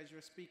selected as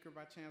your speaker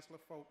by Chancellor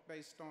Folk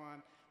based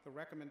on the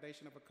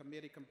recommendation of a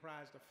committee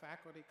comprised of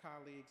faculty,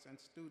 colleagues, and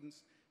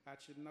students, I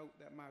should note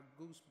that my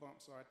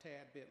goosebumps are a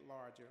tad bit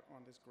larger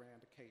on this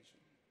grand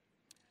occasion.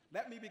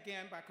 Let me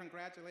begin by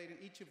congratulating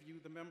each of you,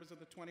 the members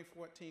of the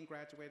 2014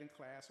 graduating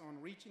class,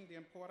 on reaching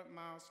the important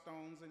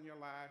milestones in your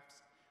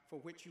lives for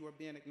which you are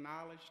being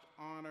acknowledged,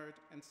 honored,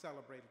 and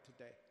celebrated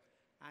today.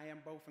 I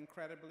am both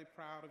incredibly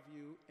proud of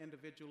you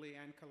individually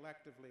and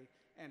collectively,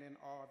 and in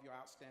awe of your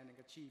outstanding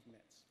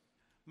achievements.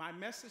 My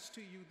message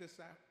to you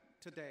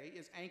today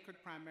is anchored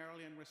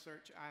primarily in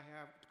research I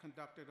have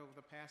conducted over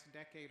the past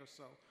decade or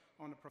so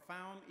on the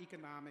profound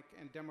economic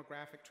and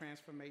demographic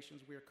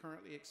transformations we are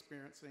currently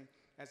experiencing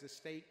as a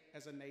state,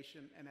 as a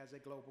nation, and as a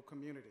global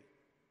community.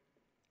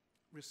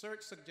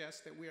 Research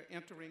suggests that we are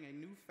entering a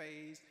new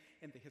phase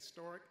in the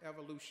historic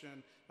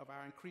evolution of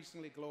our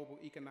increasingly global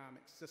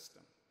economic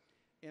system.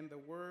 In the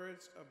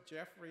words of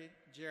Jeffrey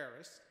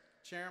Jarris,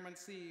 Chairman,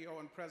 CEO,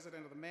 and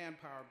President of the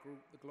Manpower Group,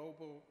 the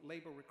global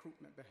labor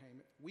recruitment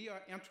behemoth, we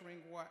are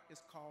entering what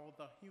is called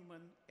the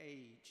human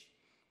age,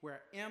 where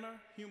inner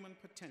human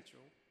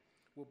potential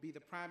will be the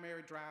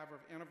primary driver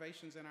of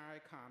innovations in our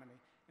economy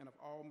and of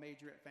all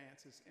major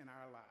advances in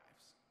our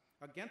lives.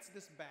 Against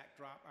this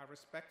backdrop, I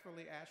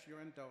respectfully ask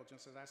your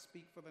indulgence as I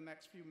speak for the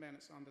next few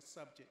minutes on the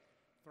subject,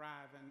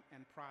 thriving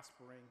and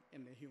prospering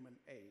in the human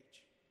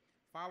age.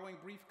 Following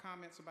brief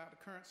comments about the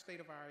current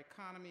state of our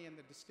economy and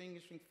the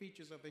distinguishing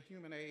features of the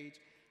human age,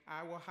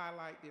 I will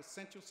highlight the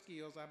essential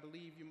skills I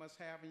believe you must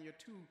have in your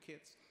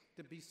toolkits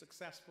to be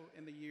successful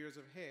in the years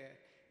ahead,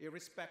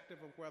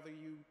 irrespective of whether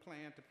you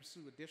plan to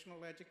pursue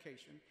additional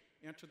education,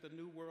 enter the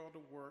new world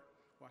of work,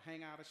 or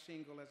hang out a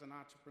shingle as an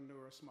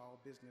entrepreneur or small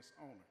business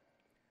owner.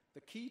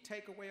 The key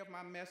takeaway of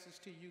my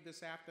message to you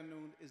this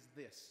afternoon is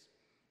this.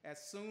 As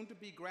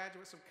soon-to-be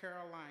graduates of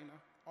Carolina,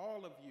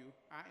 all of you,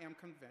 I am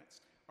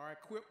convinced, are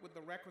equipped with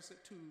the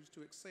requisite tools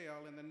to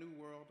excel in the new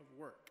world of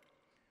work.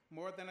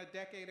 More than a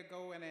decade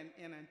ago, and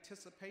in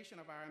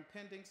anticipation of our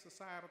impending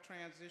societal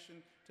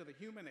transition to the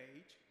human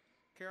age,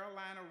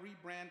 Carolina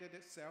rebranded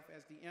itself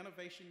as the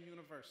Innovation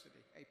University,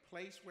 a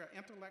place where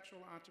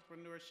intellectual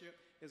entrepreneurship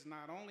is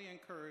not only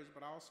encouraged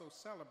but also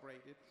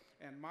celebrated,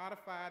 and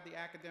modified the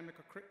academic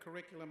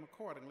curriculum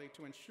accordingly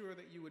to ensure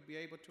that you would be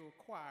able to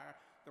acquire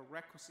the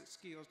requisite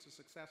skills to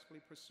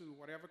successfully pursue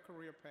whatever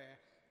career path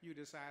you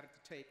decided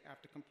to take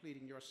after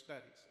completing your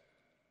studies.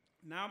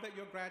 Now that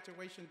your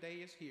graduation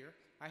day is here,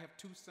 I have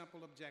two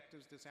simple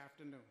objectives this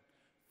afternoon.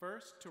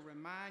 First, to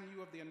remind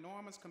you of the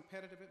enormous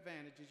competitive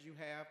advantages you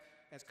have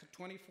as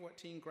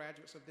 2014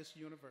 graduates of this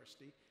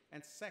university,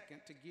 and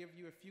second, to give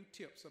you a few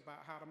tips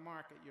about how to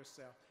market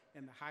yourself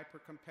in the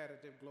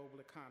hyper-competitive global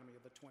economy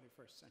of the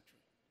 21st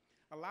century.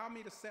 Allow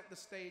me to set the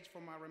stage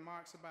for my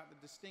remarks about the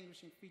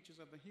distinguishing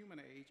features of the human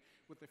age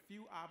with a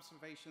few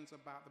observations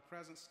about the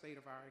present state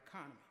of our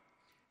economy.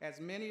 As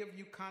many of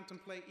you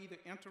contemplate either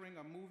entering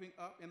or moving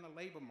up in the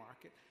labor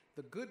market,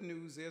 the good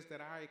news is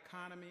that our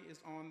economy is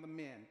on the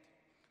mend.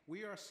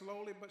 We are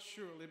slowly but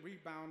surely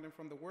rebounding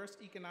from the worst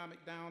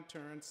economic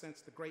downturn since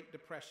the Great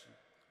Depression.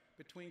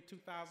 Between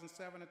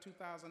 2007 and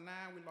 2009,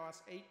 we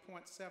lost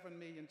 8.7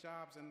 million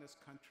jobs in this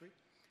country,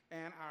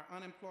 and our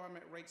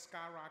unemployment rate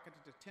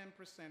skyrocketed to 10%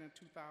 in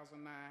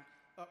 2009,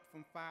 up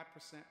from 5%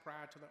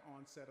 prior to the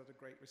onset of the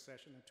Great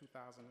Recession in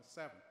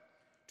 2007.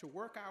 To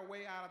work our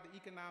way out of the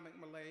economic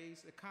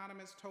malaise,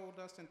 economists told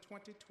us in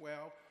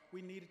 2012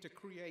 we needed to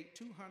create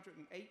 208,000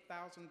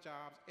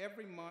 jobs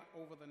every month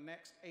over the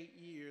next 8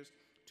 years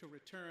to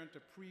return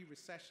to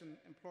pre-recession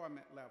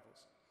employment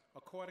levels.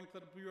 According to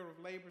the Bureau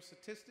of Labor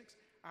Statistics,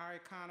 our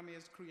economy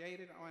has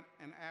created on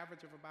an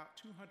average of about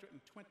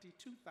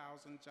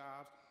 222,000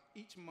 jobs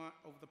each month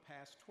over the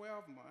past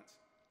 12 months.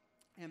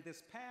 And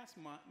this past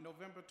month,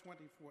 November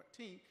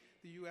 2014,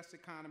 the U.S.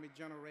 economy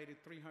generated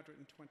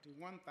 321,000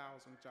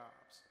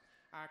 jobs.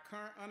 Our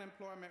current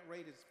unemployment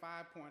rate is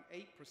 5.8%,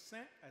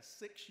 a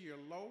 6-year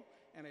low,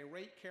 and a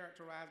rate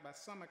characterized by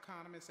some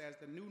economists as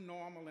the new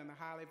normal in the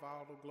highly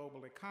volatile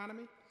global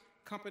economy.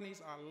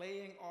 Companies are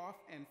laying off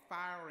and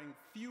firing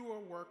fewer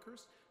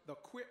workers. The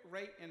quit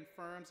rate in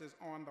firms is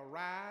on the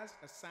rise,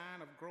 a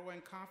sign of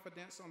growing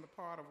confidence on the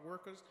part of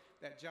workers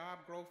that job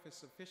growth is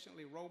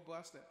sufficiently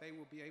robust that they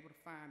will be able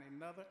to find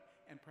another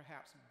and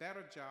perhaps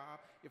better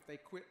job if they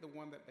quit the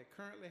one that they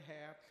currently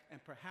have.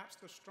 And perhaps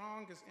the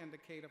strongest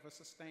indicator of a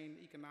sustained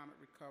economic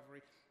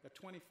recovery, the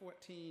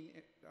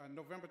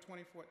November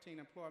 2014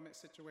 Employment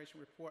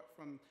Situation Report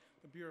from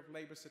the Bureau of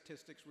Labor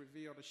Statistics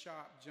revealed a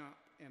sharp jump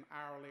in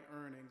hourly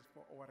earnings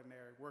for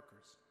ordinary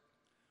workers.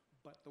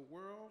 But the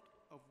world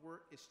of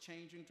work is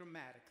changing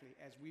dramatically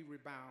as we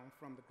rebound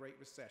from the Great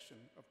Recession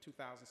of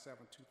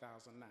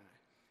 2007-2009.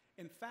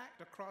 In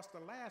fact, across the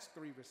last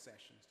 3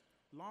 recessions,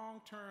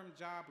 long-term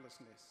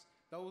joblessness,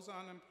 those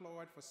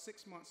unemployed for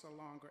 6 months or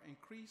longer,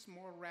 increased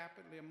more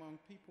rapidly among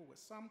people with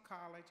some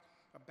college,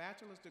 a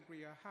bachelor's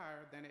degree or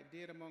higher than it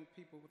did among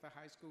people with a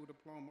high school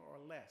diploma or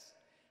less.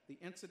 The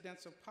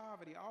incidence of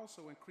poverty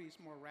also increased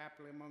more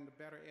rapidly among the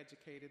better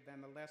educated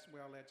than the less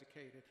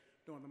well-educated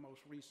during the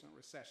most recent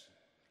recession.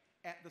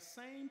 At the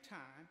same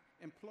time,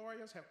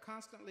 employers have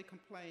constantly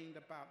complained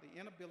about the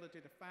inability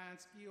to find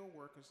skilled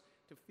workers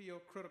to fill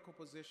critical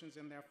positions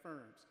in their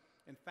firms.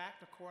 In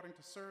fact, according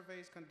to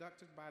surveys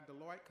conducted by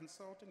Deloitte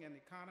Consulting and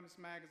Economist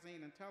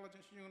Magazine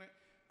Intelligence Unit,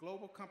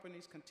 global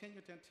companies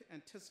continue to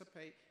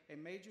anticipate a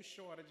major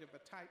shortage of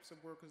the types of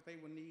workers they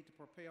will need to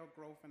propel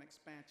growth and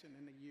expansion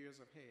in the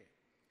years ahead.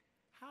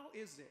 How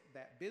is it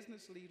that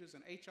business leaders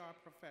and HR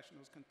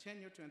professionals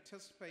continue to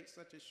anticipate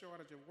such a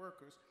shortage of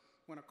workers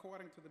when,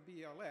 according to the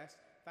BLS,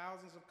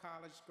 thousands of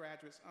college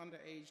graduates under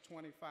age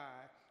 25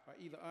 are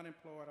either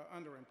unemployed or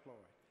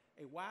underemployed?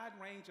 A wide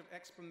range of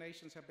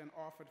explanations have been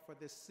offered for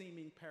this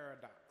seeming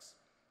paradox.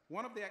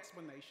 One of the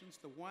explanations,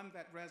 the one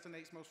that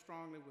resonates most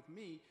strongly with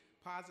me,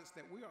 posits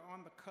that we are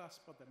on the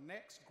cusp of the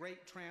next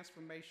great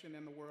transformation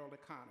in the world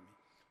economy,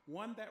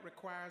 one that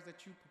requires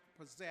that you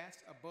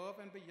possess, above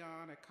and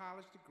beyond a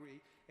college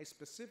degree, a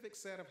specific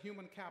set of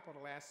human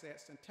capital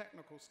assets and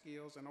technical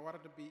skills in order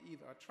to be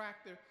either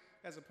attractive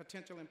as a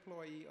potential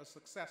employee or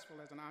successful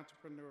as an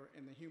entrepreneur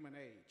in the human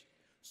age.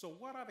 So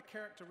what are the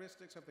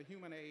characteristics of the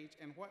human age,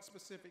 and what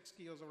specific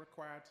skills are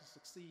required to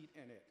succeed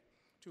in it?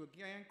 To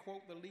again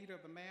quote the leader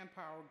of the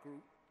Manpower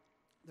Group,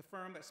 the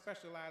firm that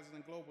specializes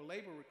in global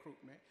labor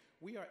recruitment,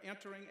 we are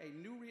entering a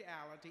new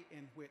reality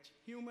in which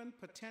human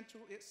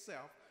potential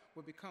itself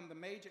will become the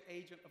major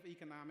agent of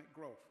economic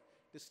growth.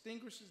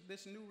 distinguishes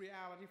this new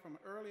reality from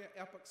earlier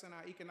epochs in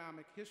our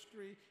economic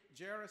history.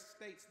 Jarrett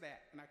states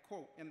that, and I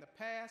quote, "In the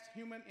past,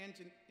 human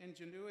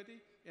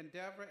ingenuity,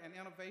 endeavor, and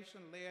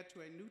innovation led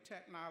to a new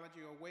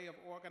technology or way of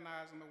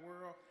organizing the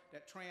world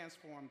that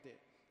transformed it.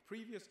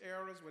 Previous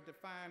eras were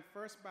defined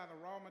first by the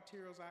raw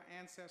materials our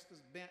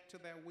ancestors bent to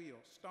their wheel,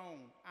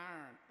 stone,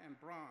 iron, and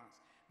bronze.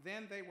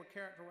 Then they were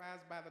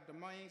characterized by the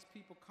domains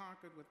people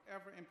conquered with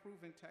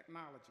ever-improving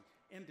technology,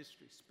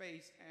 industry,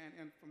 space, and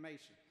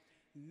information.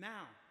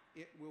 Now,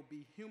 it will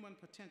be human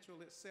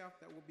potential itself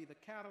that will be the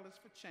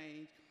catalyst for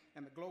change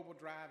and the global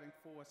driving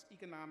force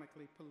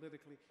economically,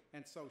 politically,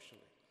 and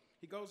socially."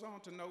 He goes on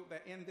to note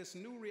that in this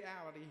new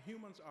reality,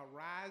 humans are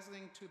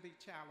rising to the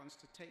challenge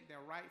to take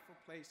their rightful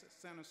place at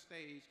center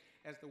stage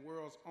as the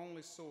world's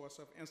only source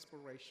of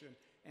inspiration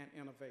and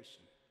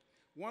innovation.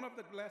 One of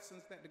the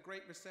lessons that the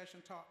Great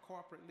Recession taught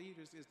corporate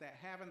leaders is that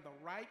having the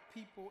right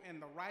people in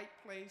the right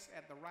place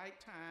at the right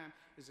time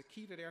is a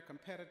key to their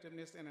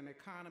competitiveness in an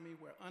economy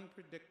where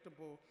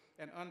unpredictable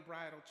and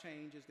unbridled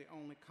change is the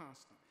only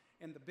constant.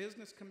 In the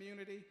business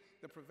community,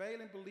 the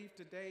prevailing belief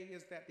today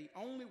is that the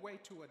only way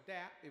to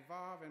adapt,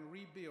 evolve, and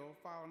rebuild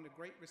following the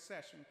Great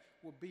Recession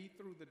will be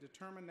through the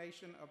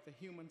determination of the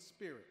human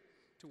spirit.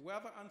 To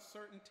weather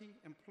uncertainty,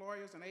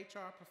 employers and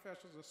HR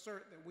professionals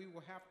assert that we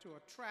will have to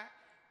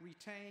attract,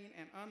 retain,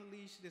 and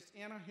unleash this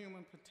inner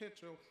human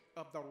potential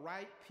of the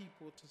right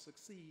people to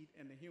succeed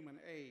in the human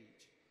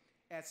age.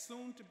 As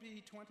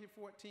soon-to-be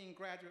 2014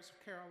 graduates of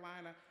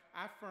Carolina,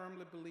 I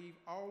firmly believe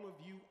all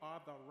of you are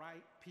the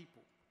right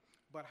people.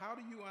 But how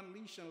do you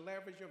unleash and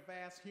leverage your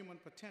vast human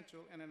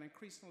potential in an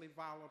increasingly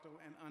volatile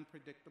and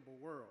unpredictable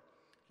world?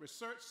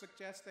 Research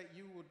suggests that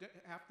you will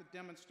have to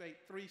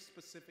demonstrate 3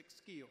 specific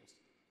skills: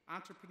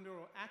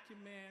 entrepreneurial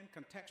acumen,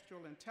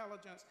 contextual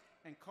intelligence,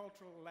 and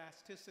cultural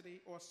elasticity,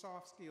 or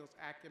soft skills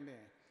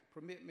acumen.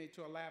 Permit me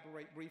to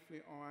elaborate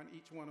briefly on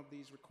each one of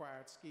these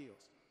required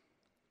skills.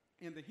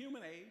 In the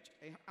human age,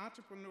 an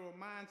entrepreneurial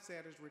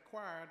mindset is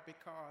required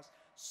because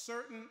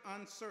certain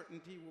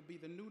uncertainty will be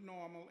the new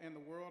normal in the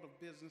world of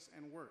business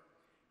and work.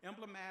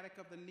 Emblematic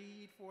of the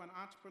need for an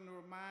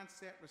entrepreneurial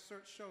mindset,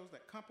 research shows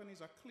that companies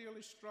are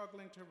clearly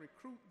struggling to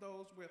recruit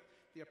those with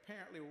the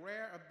apparently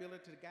rare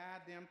ability to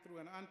guide them through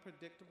an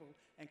unpredictable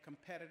and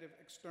competitive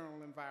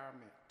external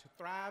environment. To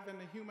thrive in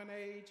the human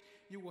age,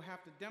 you will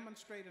have to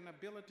demonstrate an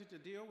ability to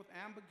deal with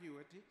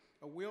ambiguity,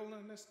 a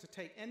willingness to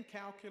take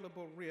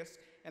incalculable risks,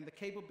 and the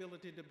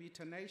capability to be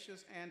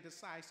tenacious and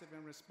decisive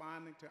in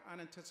responding to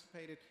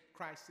unanticipated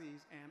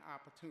crises and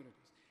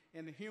opportunities.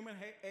 In the human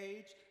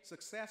age,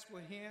 success will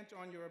hinge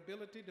on your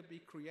ability to be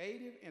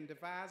creative in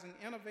devising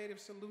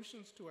innovative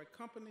solutions to a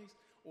company's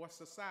or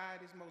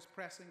society's most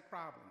pressing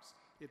problems.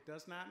 It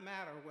does not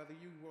matter whether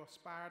you will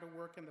aspire to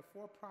work in the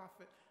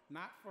for-profit,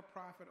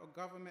 not-for-profit, or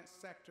government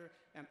sector,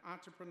 an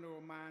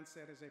entrepreneurial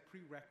mindset is a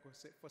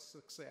prerequisite for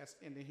success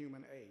in the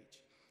human age.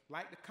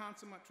 Like the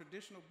consummate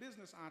traditional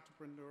business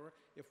entrepreneur,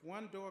 if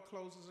one door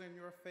closes in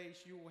your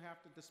face, you will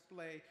have to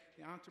display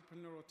the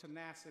entrepreneurial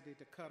tenacity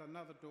to cut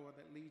another door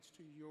that leads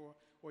to your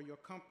or your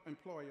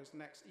employer's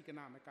next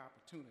economic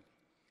opportunity.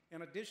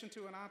 In addition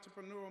to an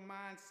entrepreneurial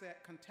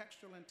mindset,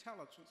 contextual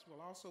intelligence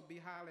will also be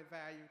highly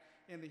valued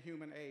in the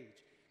human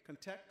age.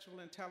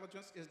 Contextual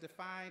intelligence is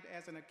defined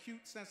as an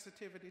acute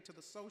sensitivity to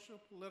the social,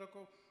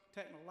 political,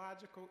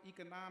 technological,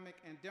 economic,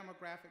 and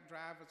demographic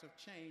drivers of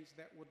change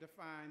that will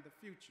define the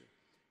future.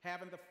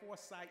 Having the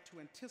foresight to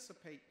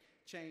anticipate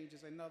change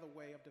is another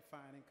way of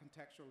defining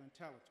contextual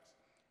intelligence.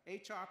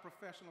 HR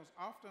professionals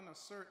often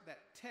assert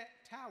that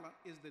talent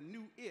is the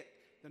new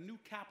the new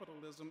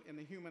capitalism in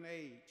the human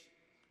age.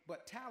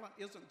 But talent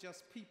isn't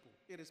just people.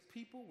 It is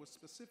people with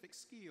specific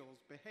skills,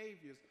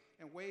 behaviors,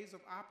 and ways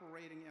of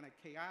operating in a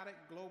chaotic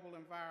global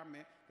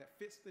environment that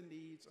fits the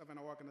needs of an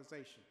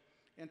organization.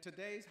 In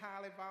today's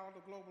highly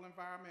volatile global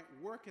environment,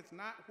 work is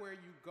not where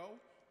you go,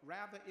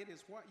 rather it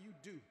is what you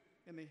do.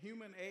 In the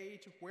human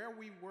age, where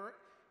we work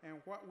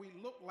and what we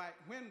look like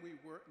when we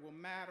work will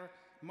matter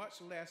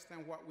much less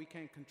than what we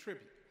can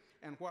contribute.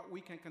 And what we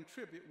can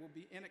contribute will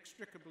be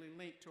inextricably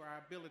linked to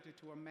our ability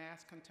to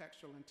amass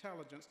contextual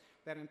intelligence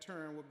that in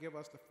turn will give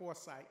us the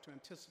foresight to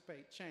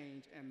anticipate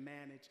change and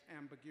manage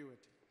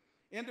ambiguity.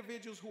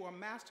 Individuals who are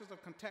masters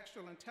of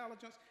contextual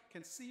intelligence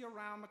can see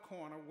around the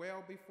corner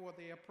well before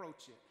they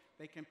approach it.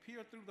 They can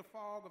peer through the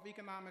fog of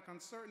economic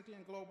uncertainty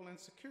and global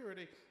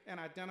insecurity and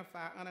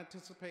identify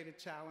unanticipated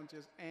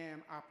challenges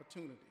and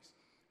opportunities.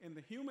 In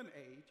the human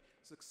age,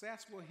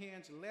 success will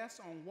hinge less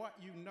on what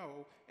you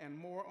know and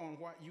more on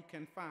what you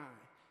can find.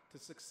 To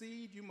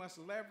succeed, you must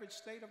leverage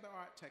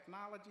state-of-the-art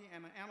technology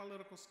and the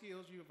analytical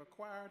skills you have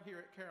acquired here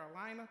at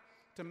Carolina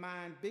to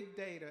mine big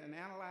data and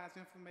analyze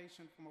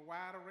information from a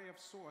wide array of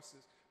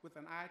sources with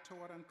an eye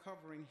toward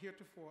uncovering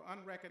heretofore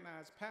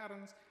unrecognized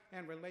patterns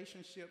and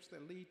relationships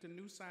that lead to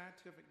new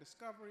scientific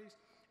discoveries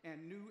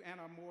and new and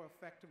or more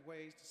effective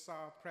ways to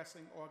solve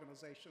pressing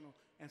organizational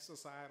and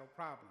societal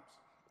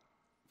problems.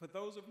 For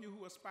those of you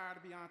who aspire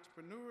to be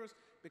entrepreneurs,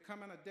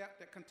 becoming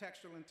adept at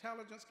contextual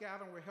intelligence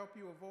gathering will help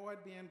you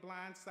avoid being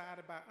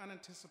blindsided by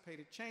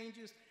unanticipated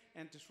changes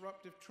and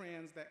disruptive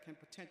trends that can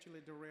potentially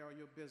derail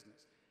your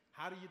business.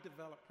 How do you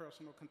develop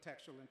personal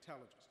contextual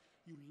intelligence?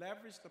 You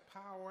leverage the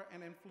power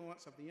and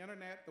influence of the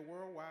internet, the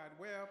World Wide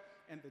Web,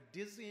 and the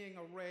dizzying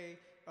array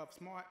of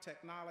smart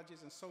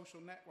technologies and social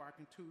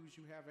networking tools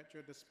you have at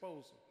your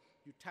disposal.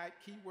 You type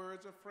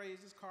keywords or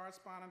phrases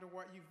corresponding to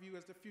what you view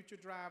as the future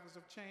drivers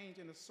of change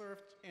in the search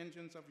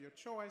engines of your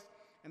choice,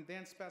 and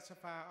then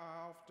specify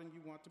how often you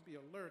want to be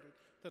alerted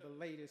to the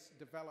latest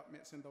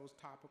developments in those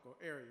topical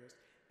areas,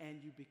 and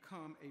you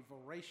become a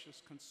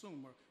voracious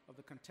consumer of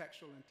the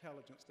contextual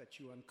intelligence that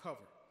you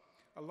uncover.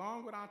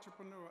 Along with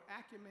entrepreneurial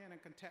acumen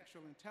and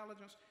contextual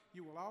intelligence,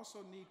 you will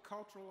also need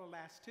cultural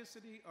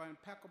elasticity or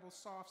impeccable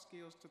soft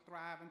skills to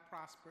thrive and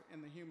prosper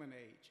in the human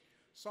age.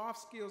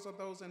 Soft skills are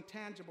those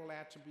intangible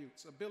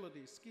attributes,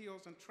 abilities,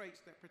 skills, and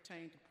traits that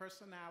pertain to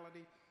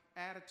personality,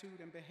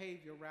 attitude, and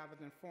behavior rather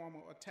than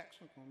formal or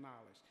technical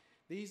knowledge.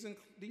 These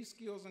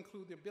skills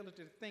include the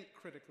ability to think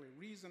critically,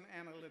 reason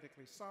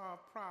analytically, solve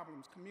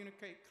problems,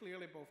 communicate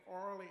clearly both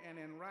orally and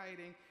in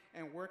writing,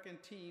 and work in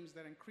teams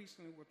that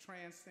increasingly will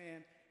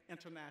transcend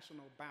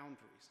international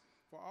boundaries.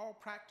 For all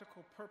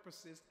practical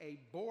purposes, a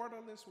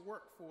borderless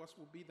workforce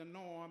will be the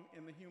norm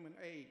in the human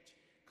age.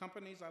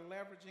 Companies are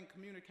leveraging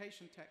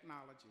communication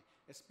technology,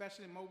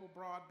 especially mobile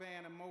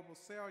broadband and mobile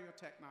cellular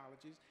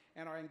technologies,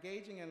 and are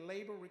engaging in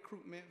labor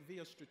recruitment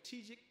via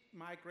strategic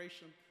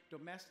migration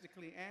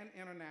domestically and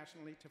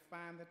internationally to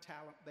find the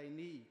talent they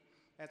need.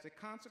 As a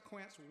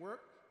consequence,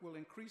 work will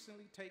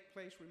increasingly take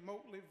place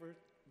remotely,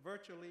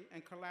 virtually,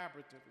 and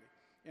collaboratively.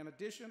 In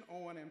addition,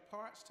 owing in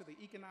parts to the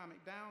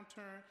economic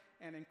downturn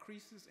and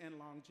increases in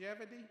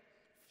longevity,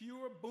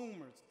 fewer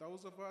boomers,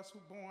 those of us who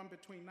were born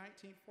between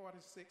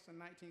 1946 and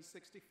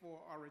 1964,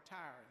 are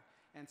retiring,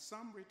 and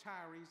some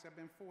retirees have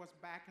been forced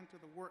back into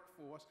the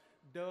workforce,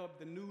 dubbed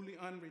the newly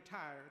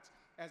unretireds,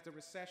 as the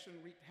recession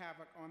wreaked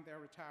havoc on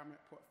their retirement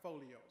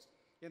portfolios.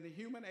 In the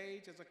human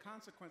age, as a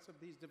consequence of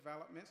these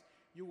developments,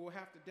 you will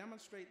have to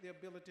demonstrate the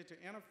ability to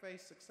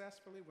interface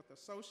successfully with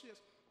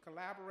associates,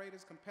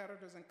 collaborators,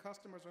 competitors, and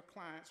customers or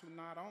clients who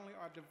not only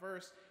are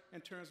diverse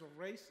in terms of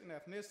race and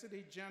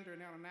ethnicity, gender,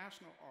 and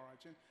international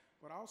origin,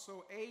 but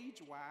also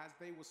age-wise,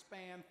 they will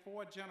span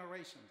 4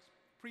 generations: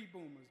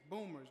 pre-boomers,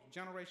 boomers,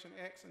 Generation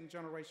X, and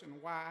Generation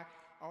Y,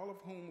 all of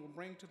whom will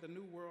bring to the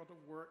new world of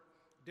work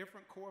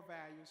different core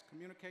values,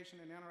 communication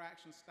and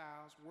interaction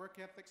styles, work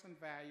ethics and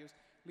values,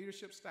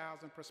 leadership styles,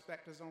 and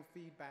perspectives on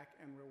feedback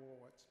and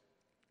rewards.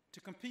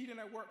 To compete in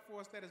a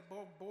workforce that is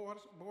both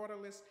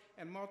borderless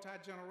and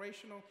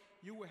multi-generational,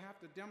 you will have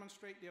to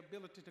demonstrate the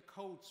ability to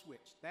code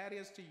switch. That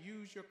is, to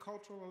use your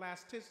cultural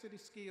elasticity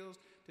skills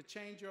to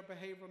change your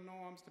behavioral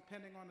norms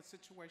depending on the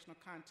situational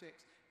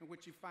context in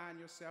which you find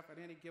yourself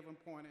at any given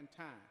point in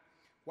time.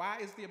 Why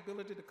is the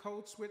ability to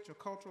code switch or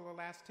cultural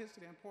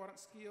elasticity an important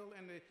skill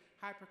in the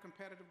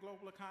hyper-competitive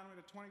global economy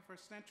of the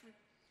 21st century?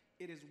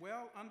 It is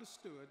well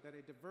understood that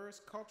a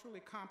diverse, culturally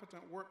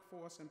competent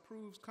workforce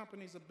improves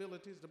companies'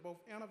 abilities to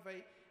both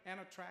innovate and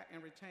attract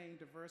and retain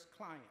diverse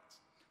clients.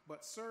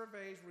 But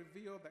surveys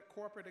reveal that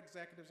corporate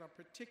executives are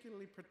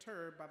particularly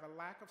perturbed by the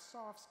lack of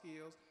soft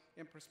skills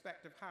in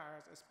prospective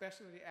hires,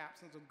 especially the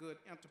absence of good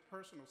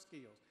interpersonal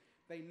skills.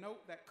 They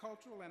note that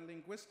cultural and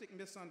linguistic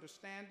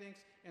misunderstandings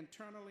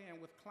internally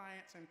and with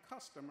clients and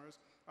customers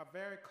are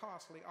very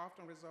costly,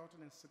 often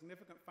resulting in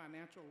significant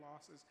financial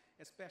losses,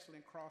 especially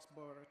in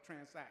cross-border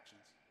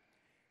transactions.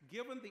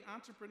 Given the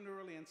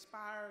entrepreneurially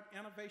inspired,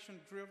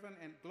 innovation-driven,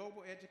 and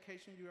global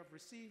education you have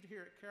received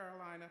here at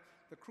Carolina,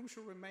 the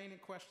crucial remaining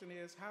question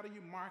is, how do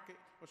you market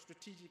or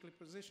strategically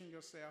position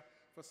yourself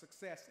for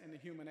success in the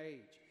human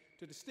age?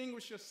 To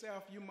distinguish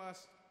yourself, you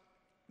must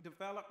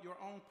develop your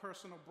own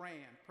personal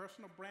brand.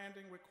 Personal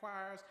branding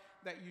requires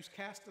that you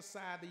cast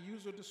aside the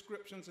usual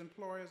descriptions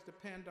employers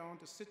depend on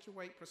to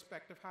situate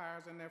prospective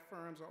hires in their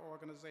firms or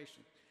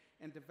organizations.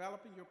 In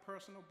developing your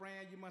personal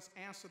brand, you must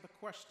answer the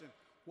question,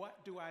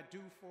 what do I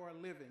do for a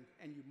living?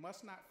 And you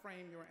must not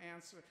frame your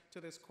answer to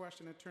this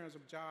question in terms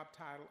of job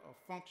title or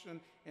function.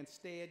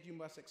 Instead, you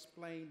must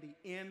explain the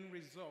end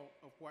result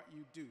of what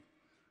you do.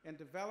 In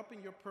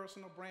developing your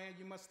personal brand,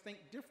 you must think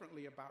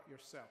differently about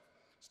yourself.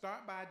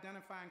 Start by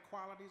identifying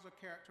qualities or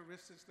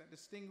characteristics that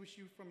distinguish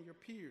you from your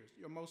peers,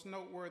 your most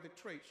noteworthy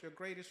traits, your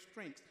greatest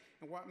strengths,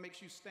 and what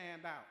makes you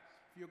stand out.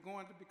 If you're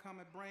going to become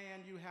a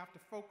brand, you have to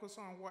focus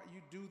on what you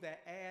do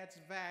that adds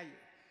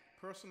value.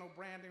 Personal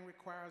branding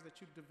requires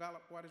that you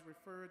develop what is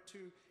referred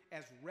to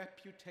as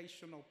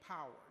reputational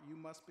power. You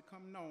must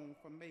become known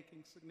for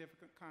making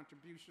significant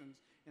contributions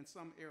in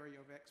some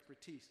area of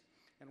expertise.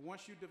 And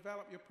once you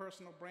develop your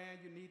personal brand,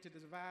 you need to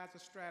devise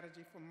a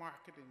strategy for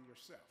marketing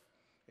yourself.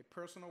 A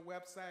personal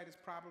website is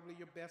probably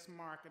your best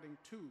marketing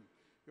tool.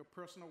 Your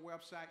personal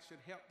website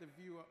should help the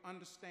viewer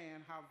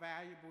understand how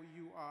valuable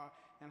you are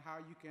and how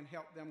you can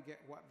help them get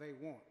what they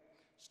want.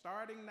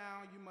 Starting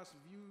now, you must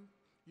view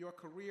your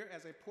career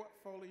as a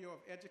portfolio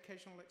of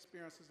educational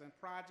experiences and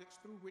projects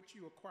through which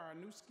you acquire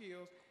new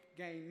skills,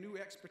 gain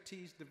new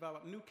expertise,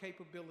 develop new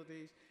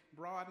capabilities,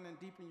 broaden and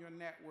deepen your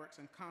networks,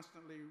 and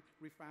constantly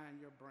refine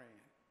your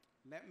brand.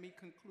 Let me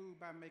conclude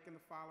by making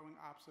the following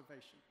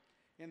observation.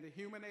 In the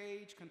human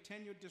age,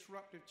 continued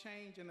disruptive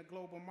change in the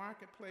global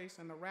marketplace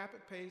and the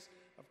rapid pace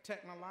of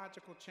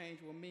technological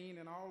change will mean,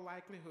 in all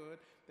likelihood,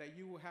 that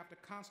you will have to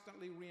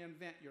constantly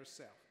reinvent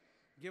yourself.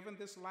 Given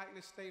this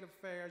likely state of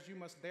affairs, you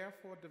must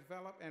therefore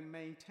develop and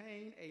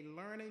maintain a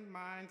learning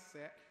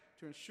mindset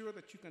to ensure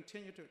that you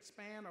continue to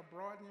expand or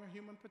broaden your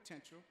human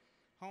potential,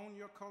 hone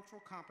your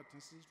cultural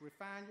competencies,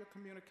 refine your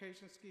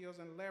communication skills,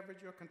 and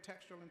leverage your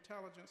contextual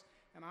intelligence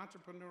and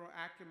entrepreneurial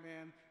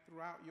acumen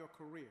throughout your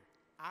career.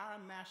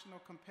 Our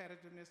national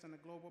competitiveness in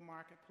the global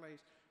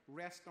marketplace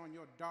rests on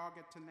your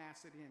dogged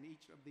tenacity in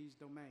each of these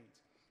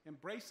domains.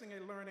 Embracing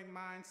a learning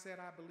mindset,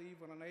 I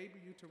believe, will enable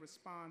you to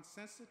respond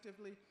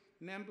sensitively,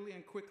 nimbly,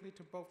 and quickly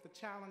to both the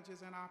challenges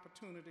and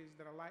opportunities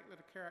that are likely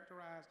to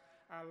characterize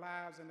our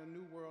lives in the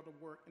new world of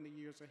work in the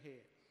years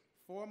ahead.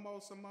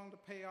 Foremost among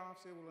the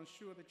payoffs, it will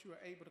ensure that you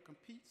are able to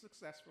compete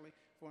successfully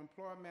for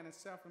employment and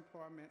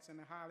self-employment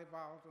in the highly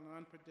volatile and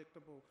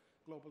unpredictable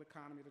global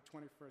economy of the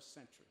 21st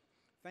century.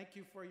 Thank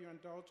you for your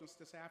indulgence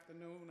this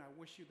afternoon. I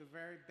wish you the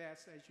very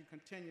best as you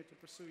continue to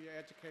pursue your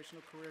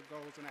educational career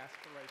goals and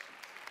aspirations.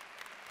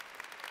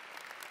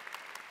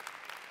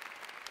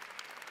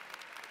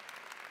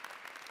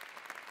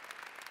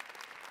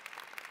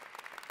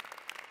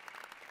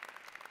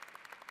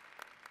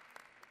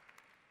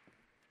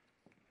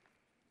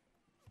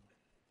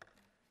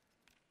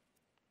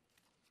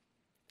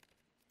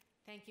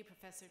 Thank you,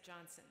 Professor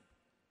Johnson.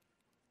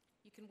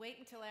 You can wait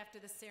until after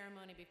the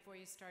ceremony before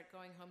you start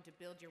going home to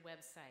build your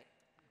website.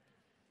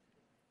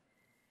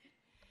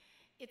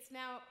 It's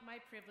now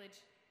my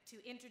privilege to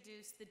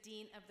introduce the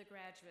Dean of the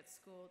Graduate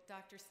School,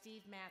 Dr.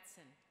 Steve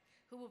Mattson,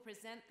 who will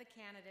present the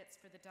candidates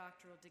for the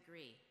doctoral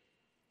degree.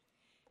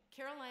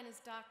 Carolina's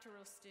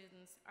doctoral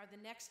students are the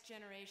next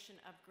generation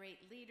of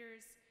great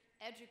leaders,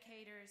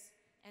 educators,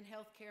 and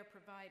healthcare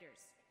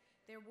providers.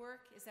 Their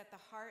work is at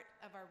the heart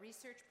of our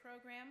research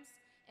programs,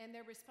 and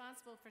they're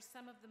responsible for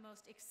some of the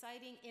most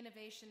exciting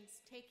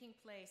innovations taking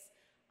place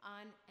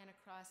on and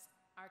across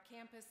our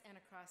campus and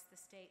across the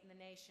state and the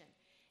nation.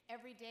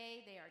 Every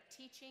day they are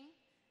teaching,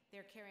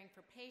 they're caring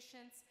for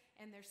patients,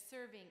 and they're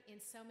serving in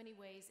so many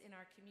ways in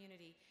our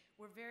community.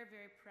 We're very,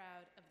 very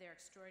proud of their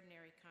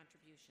extraordinary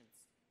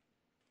contributions.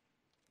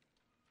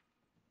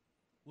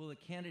 Will the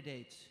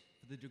candidates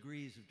for the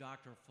degrees of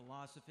Doctor of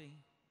Philosophy,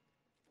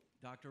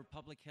 Doctor of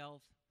Public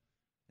Health,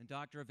 and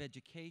Doctor of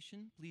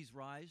Education please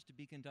rise to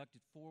be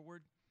conducted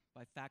forward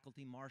by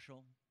Faculty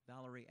Marshal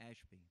Valerie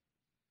Ashby.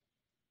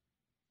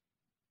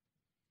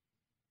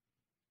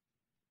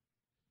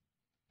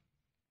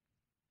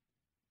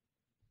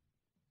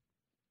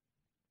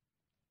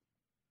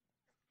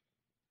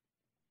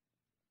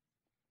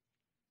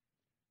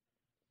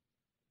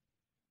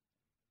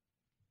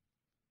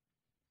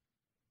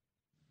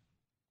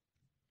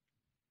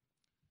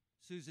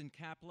 Susan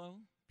Kaplow,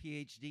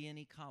 PhD in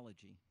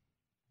Ecology.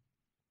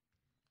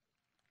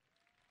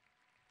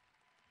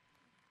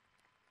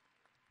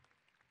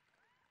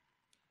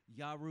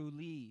 Yaru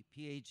Lee,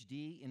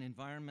 PhD in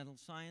Environmental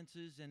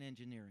Sciences and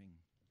Engineering.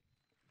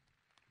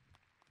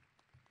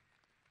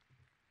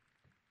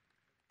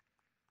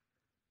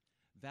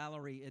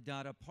 Valerie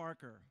Idata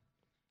Parker,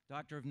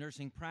 Doctor of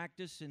Nursing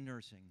Practice in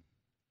Nursing.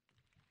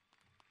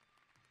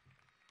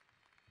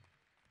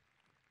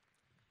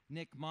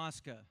 Nick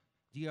Mosca,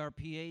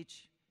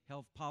 DRPH,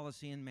 Health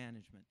Policy and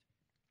Management.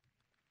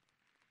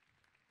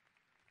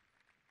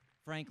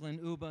 Franklin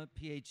Uba,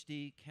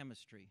 PhD,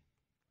 Chemistry.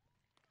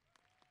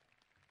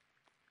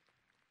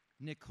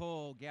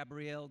 Nicole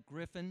Gabrielle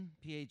Griffin,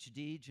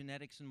 PhD,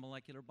 Genetics and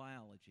Molecular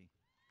Biology.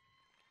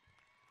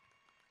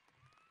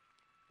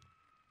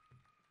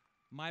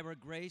 Myra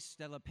Grace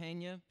de la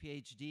Pena,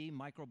 PhD,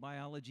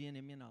 Microbiology and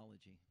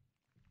Immunology.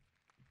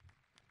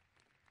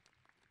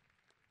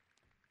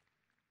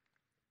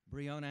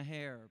 Breonna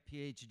Hare,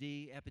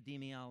 PhD,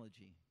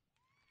 Epidemiology.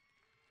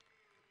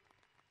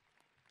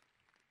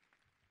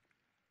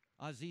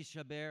 Aziz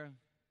Shaber,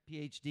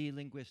 PhD,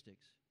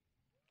 Linguistics.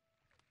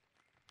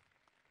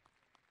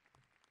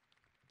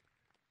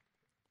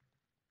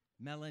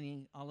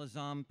 Melanie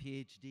Alazam,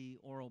 PhD,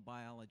 Oral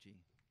Biology.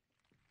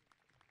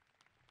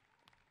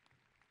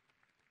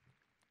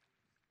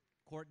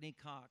 Courtney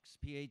Cox,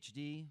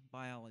 PhD,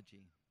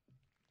 Biology.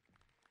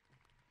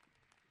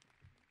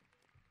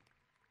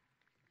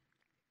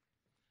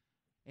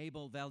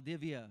 Abel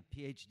Valdivia,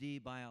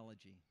 PhD,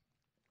 Biology.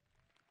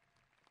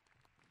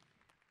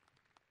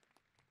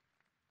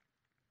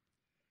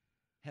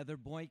 Heather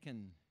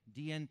Boykin,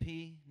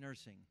 DNP,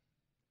 Nursing.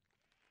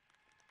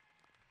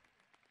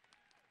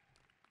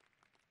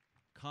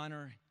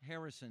 Connor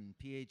Harrison,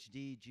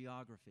 PhD,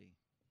 Geography.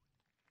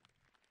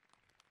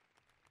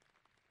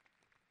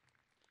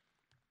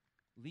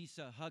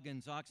 Lisa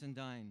Huggins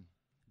Oxendine,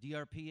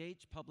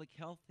 DRPH, Public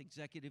Health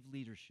Executive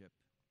Leadership.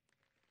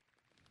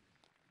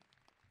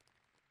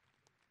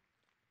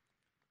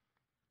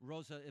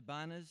 Rosa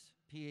Ibanez,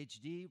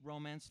 PhD,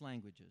 Romance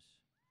Languages.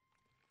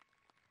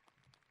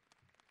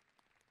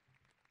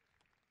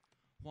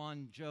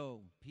 Juan Zhou,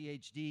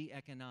 PhD,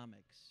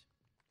 Economics.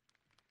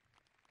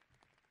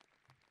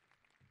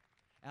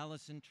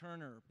 Allison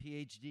Turner,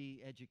 PhD,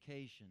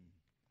 Education.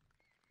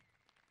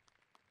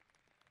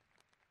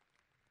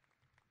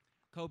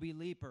 Kobe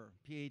Leeper,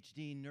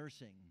 PhD,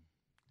 Nursing.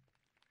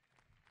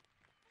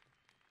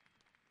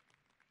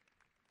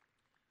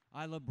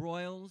 Isla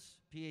Broyles,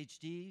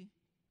 PhD,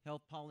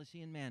 Health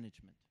Policy and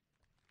Management.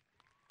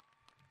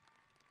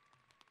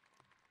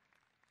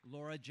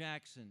 Laura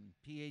Jackson,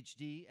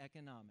 PhD,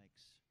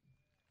 Economics.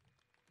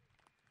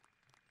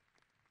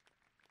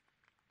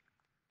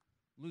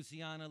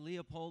 Luciana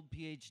Leopold,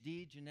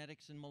 PhD,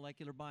 Genetics and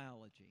Molecular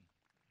Biology.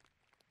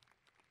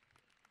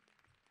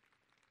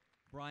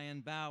 Brian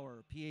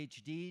Bauer,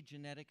 PhD,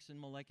 Genetics and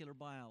Molecular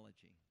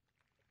Biology.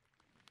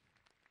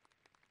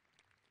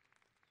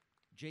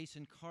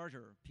 Jason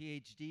Carter,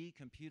 PhD,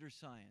 Computer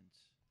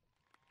Science.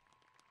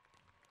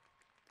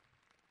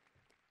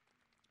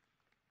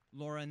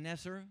 Laura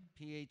Nesser,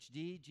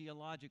 PhD,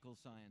 Geological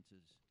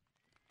Sciences.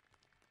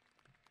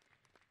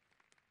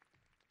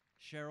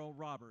 Cheryl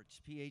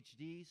Roberts,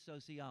 PhD,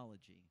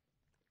 Sociology.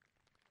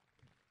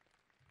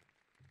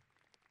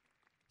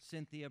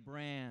 Cynthia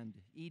Brand,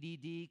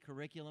 EDD,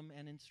 Curriculum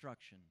and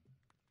Instruction.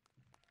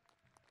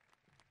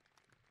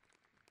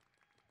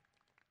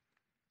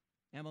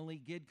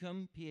 Emily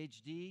Gidcombe,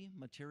 PhD,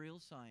 Material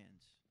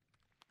Science.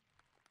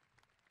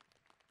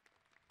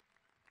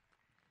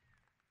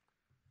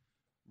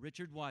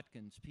 Richard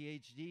Watkins,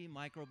 PhD,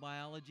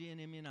 Microbiology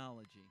and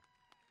Immunology.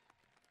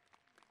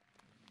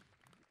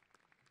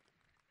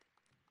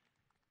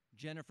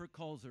 Jennifer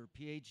Colzer,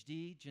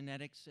 PhD,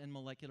 Genetics and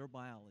Molecular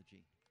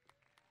Biology.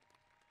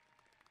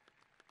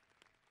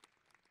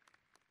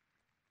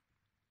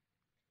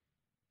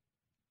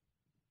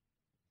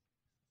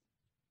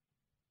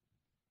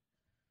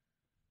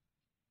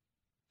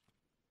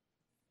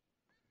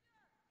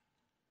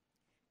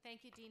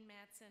 Thank you, Dean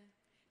Mattson.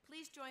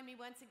 Please join me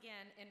once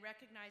again in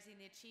recognizing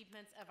the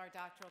achievements of our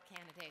doctoral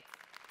candidates.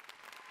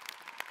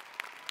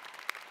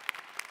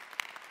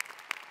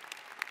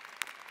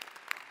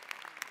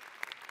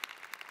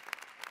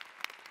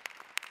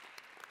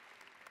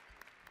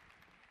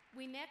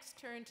 We next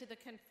turn to the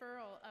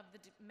conferral of the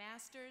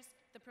master's,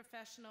 the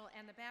professional,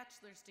 and the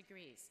bachelor's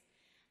degrees.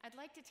 I'd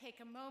like to take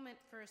a moment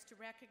first to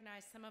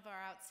recognize some of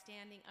our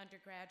outstanding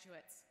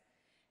undergraduates.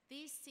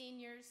 These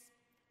seniors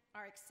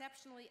are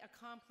exceptionally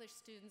accomplished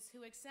students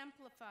who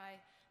exemplify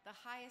the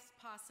highest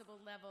possible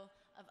level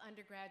of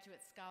undergraduate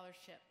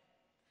scholarship.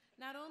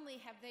 Not only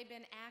have they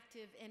been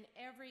active in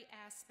every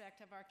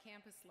aspect of our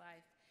campus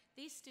life,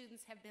 these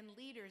students have been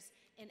leaders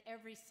in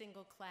every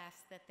single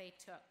class that they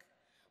took.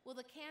 Will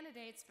the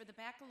candidates for the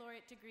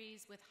baccalaureate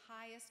degrees with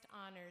highest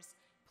honors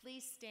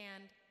please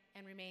stand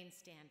and remain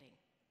standing?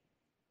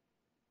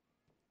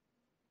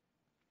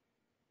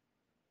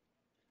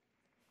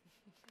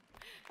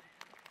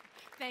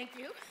 Thank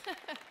you.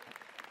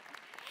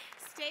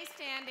 Stay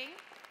standing.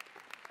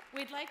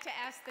 We'd like to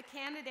ask the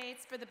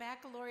candidates for the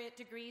baccalaureate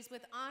degrees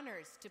with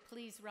honors to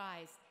please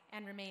rise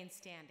and remain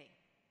standing.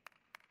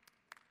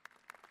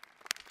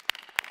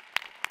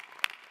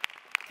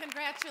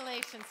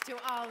 Congratulations to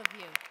all of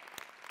you.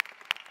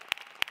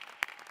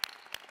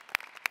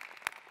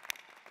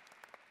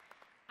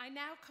 I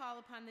now call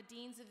upon the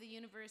deans of the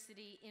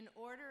university in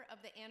order of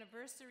the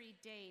anniversary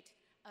date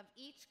of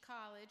each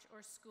college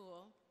or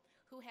school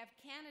who have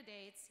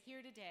candidates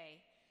here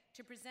today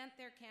to present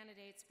their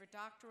candidates for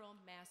doctoral,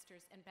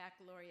 master's, and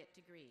baccalaureate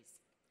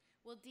degrees.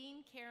 Will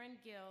Dean Karen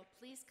Gill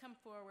please come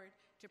forward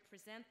to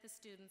present the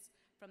students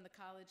from the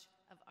College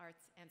of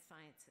Arts and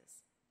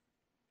Sciences?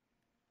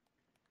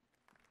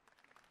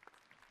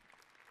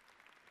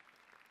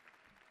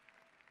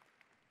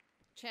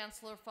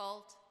 Chancellor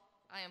Folt,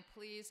 I am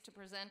pleased to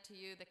present to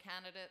you the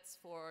candidates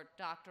for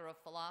Doctor of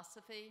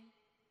Philosophy,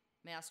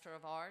 Master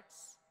of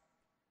Arts,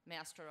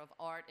 Master of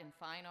Art and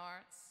Fine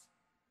Arts,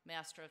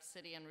 Master of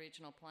City and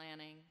Regional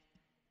Planning,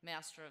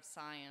 Master of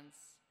Science,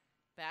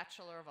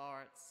 Bachelor of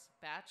Arts,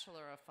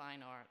 Bachelor of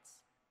Fine Arts,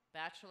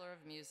 Bachelor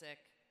of Music,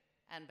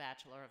 and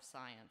Bachelor of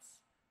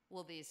Science.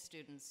 Will these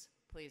students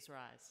please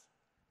rise?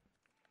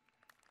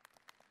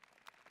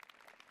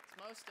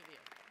 It's most of you.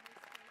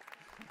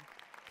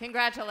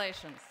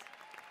 Congratulations.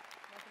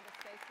 Welcome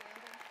to stay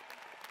standing.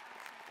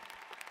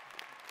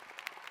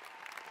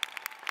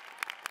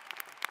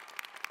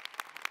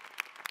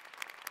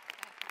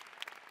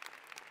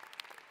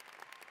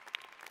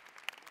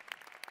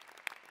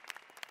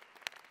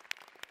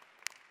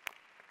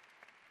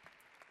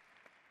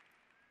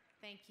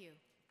 Thank you.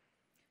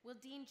 Will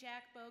Dean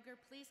Jack Boger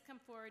please come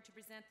forward to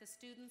present the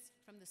students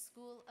from the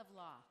School of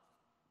Law?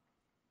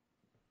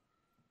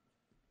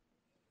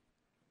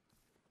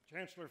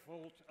 Chancellor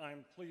Folt,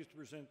 I'm pleased to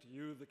present to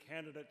you the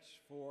candidates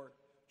for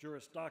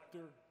Juris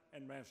Doctor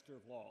and Master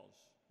of Laws.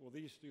 Will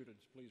these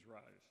students please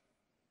rise?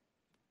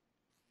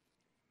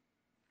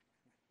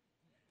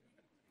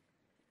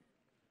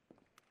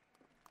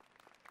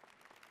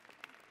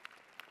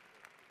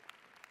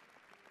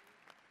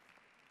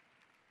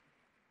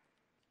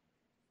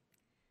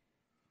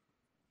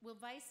 Will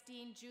Vice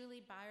Dean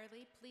Julie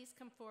Byerly please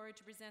come forward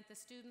to present the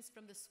students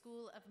from the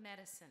School of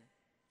Medicine?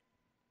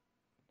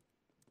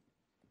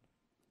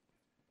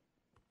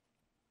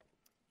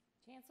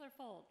 Chancellor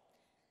Folt,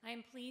 I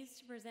am pleased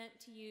to present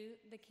to you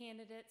the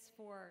candidates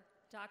for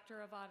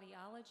Doctor of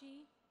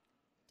Audiology,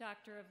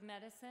 Doctor of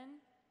Medicine,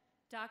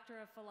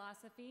 Doctor of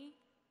Philosophy,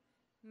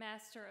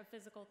 Master of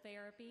Physical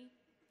Therapy,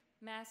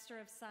 Master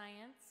of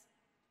Science,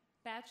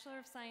 Bachelor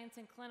of Science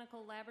in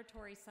Clinical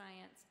Laboratory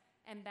Science,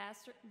 and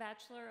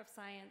Bachelor of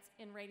Science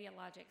in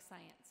Radiologic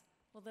Science.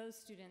 Will those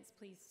students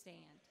please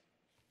stand?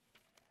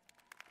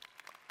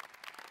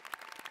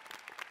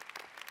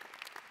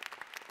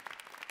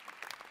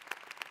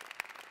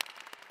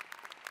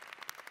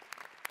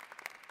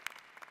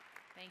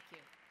 Thank you.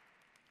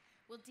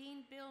 Will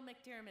Dean Bill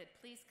McDermott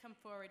please come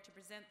forward to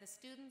present the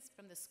students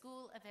from the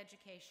School of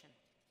Education?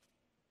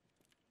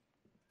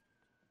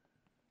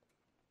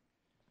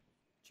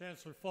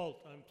 Chancellor Folt,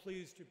 I'm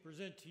pleased to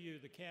present to you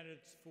the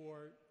candidates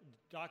for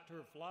Doctor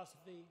of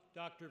Philosophy,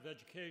 Doctor of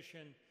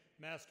Education,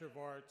 Master of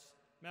Arts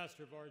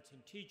in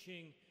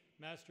Teaching,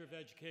 Master of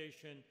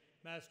Education,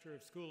 Master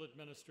of School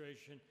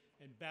Administration,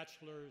 and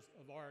Bachelors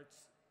of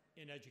Arts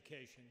in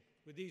Education.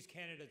 Would these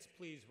candidates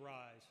please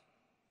rise?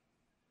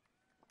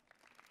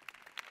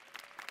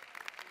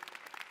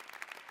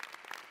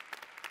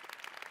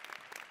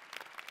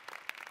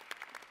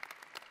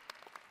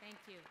 Thank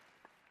you.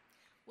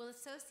 Will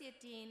Associate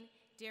Dean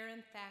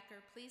Darren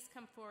Thacker please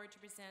come forward to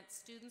present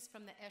students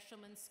from the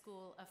Eshelman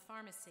School of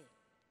Pharmacy?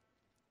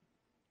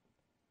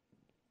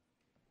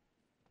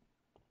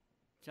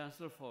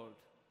 Chancellor Folt,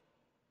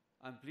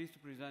 I'm pleased to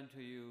present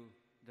to you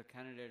the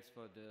candidates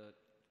for the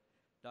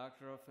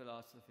Doctor of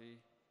Philosophy,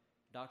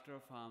 Doctor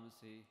of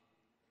Pharmacy,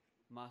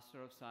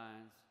 Master of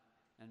Science,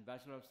 and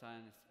Bachelor of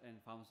Science in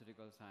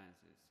Pharmaceutical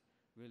Sciences.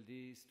 Will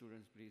these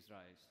students please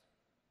rise?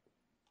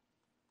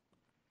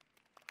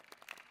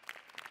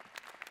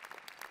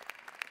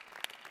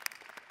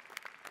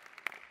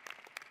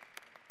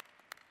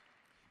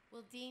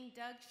 Will Dean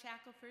Doug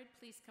Shackelford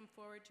please come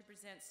forward to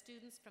present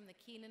students from the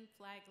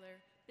Kenan-Flagler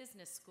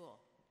Business School?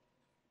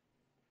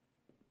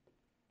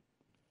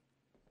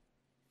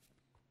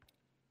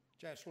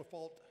 Chancellor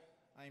Folt,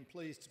 I am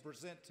pleased to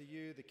present to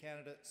you the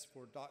candidates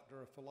for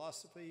Doctor of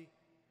Philosophy,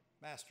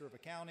 Master of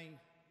Accounting,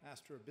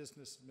 Master of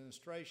Business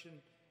Administration,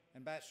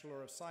 and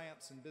Bachelor of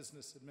Science in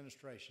Business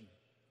Administration.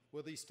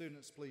 Will these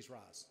students please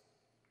rise?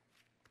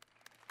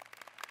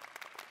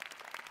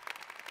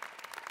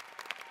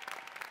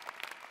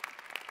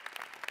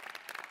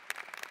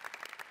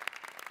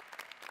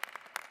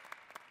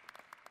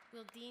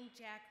 Will Dean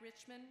Jack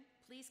Richmond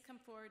please come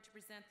forward to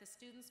present the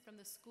students from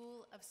the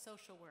School of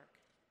Social Work?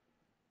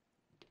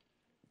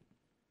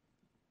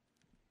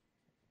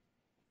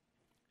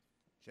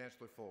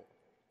 Chancellor Folt,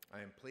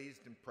 I am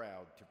pleased and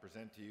proud to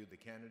present to you the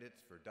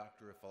candidates for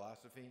Doctor of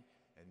Philosophy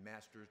and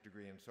Master's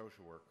degree in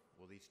Social Work.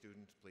 Will these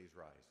students please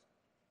rise?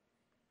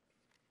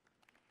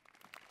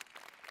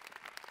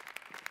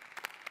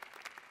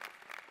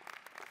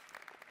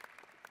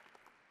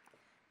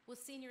 Will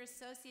Senior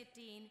Associate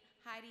Dean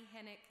Heidi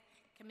Hennick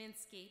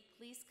Kaminsky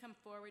please come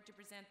forward to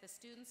present the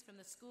students from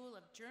the School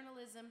of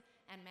Journalism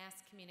and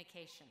Mass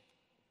Communication?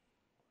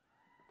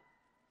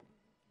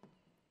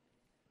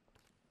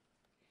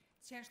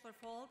 Chancellor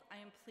Folt, I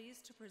am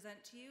pleased to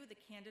present to you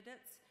the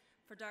candidates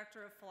for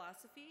Doctor of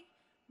Philosophy,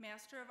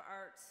 Master of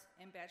Arts,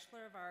 and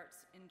Bachelor of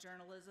Arts in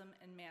Journalism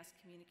and Mass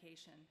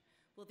Communication.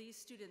 Will these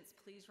students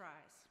please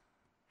rise?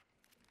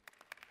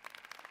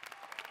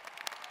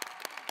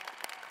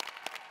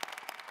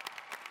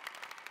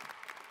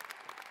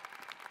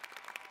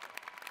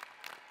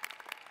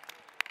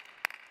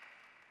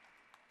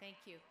 Thank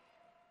you.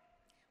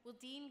 Will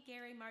Dean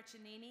Gary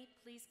Marcinini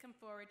please come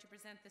forward to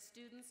present the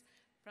students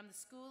from the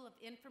School of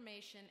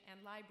Information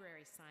and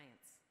Library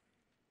Science?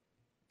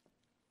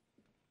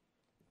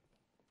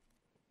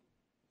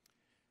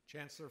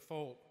 Chancellor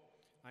Folt,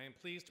 I am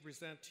pleased to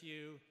present to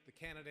you the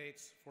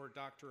candidates for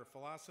Doctor of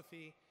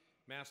Philosophy,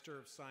 Master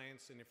of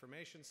Science in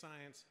Information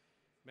Science,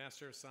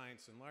 Master of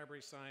Science in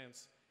Library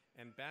Science,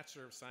 and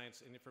Bachelor of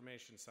Science in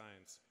Information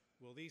Science.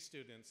 Will these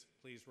students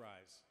please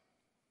rise?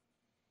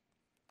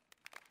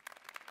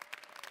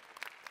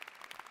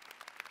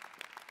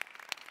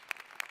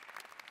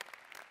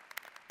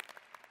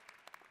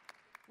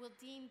 Will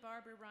Dean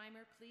Barbara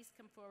Reimer please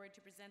come forward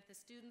to present the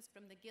students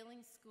from the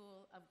Gillings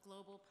School of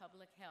Global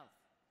Public Health?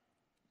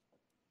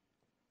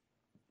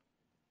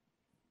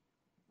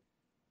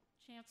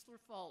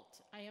 Chancellor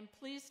Folt, I am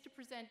pleased to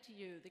present to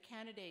you the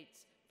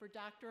candidates for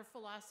Doctor of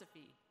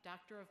Philosophy,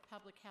 Doctor of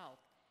Public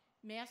Health,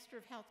 Master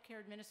of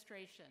Healthcare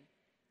Administration,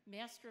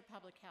 Master of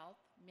Public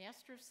Health,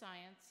 Master of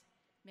Science,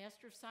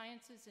 Master of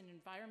Sciences in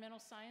Environmental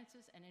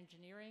Sciences and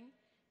Engineering,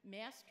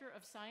 Master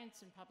of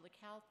Science in Public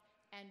Health,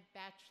 and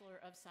Bachelor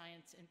of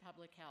Science in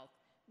Public Health.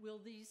 Will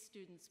these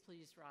students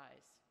please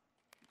rise?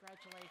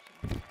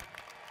 Congratulations.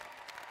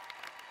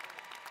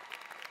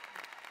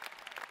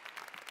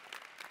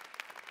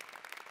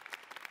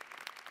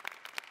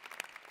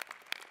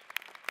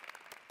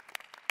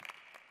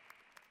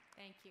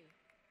 Thank you.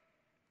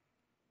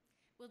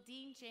 Will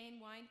Dean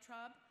Jane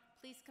Weintraub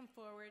please come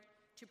forward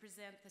to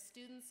present the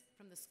students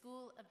from the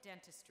School of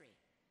Dentistry?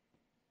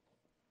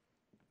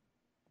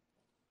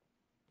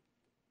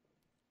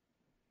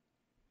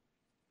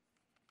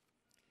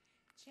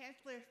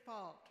 Chancellor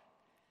Fault,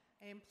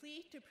 I am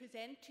pleased to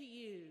present to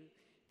you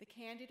the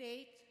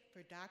candidates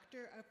for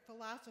Doctor of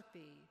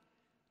Philosophy,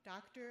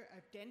 Doctor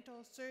of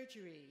Dental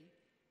Surgery,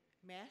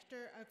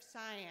 Master of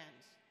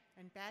Science,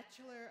 and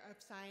Bachelor of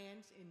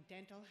Science in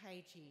Dental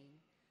Hygiene.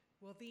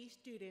 Will these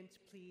students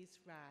please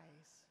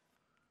rise?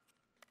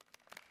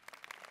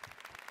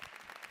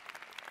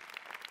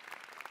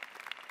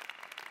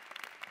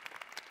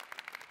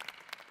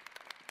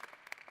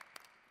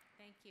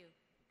 Thank you.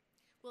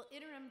 Will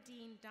Interim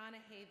Dean Donna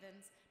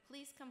Havens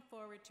please come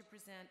forward to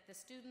present the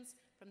students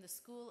from the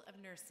School of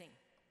Nursing?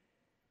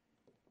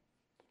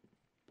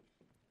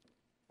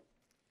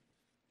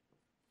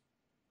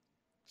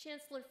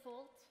 Chancellor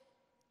Folt,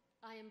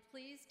 I am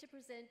pleased to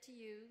present to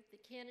you the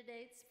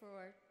candidates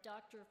for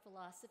Doctor of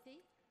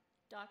Philosophy,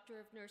 Doctor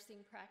of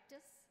Nursing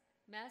Practice,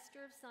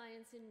 Master of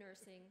Science in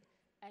Nursing,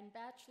 and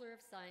Bachelor of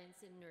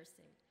Science in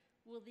Nursing.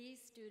 Will these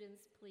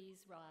students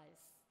please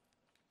rise?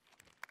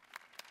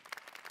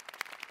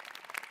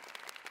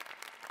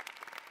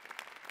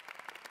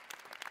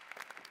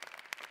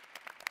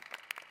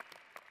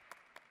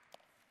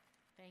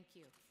 Thank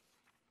you.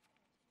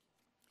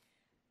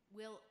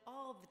 Will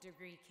all the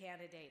degree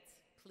candidates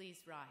please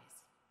rise?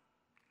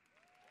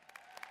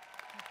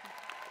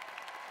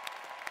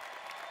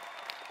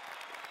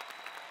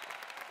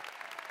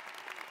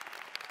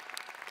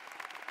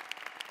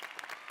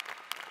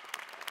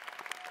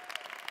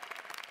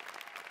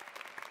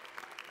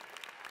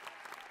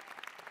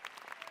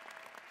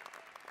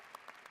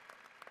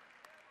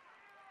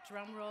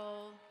 Drum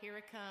roll, here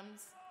it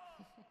comes.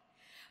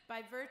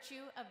 By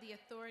virtue of the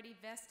authority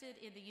vested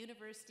in the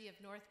University of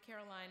North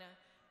Carolina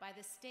by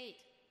the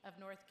state of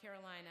North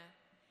Carolina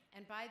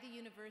and by the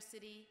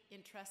university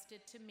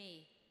entrusted to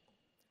me,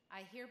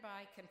 I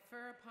hereby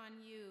confer upon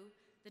you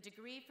the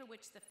degree for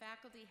which the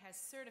faculty has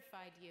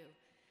certified you,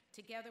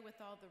 together with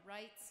all the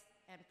rights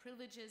and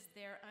privileges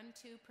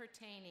thereunto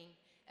pertaining,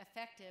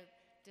 effective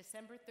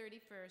December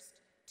 31st,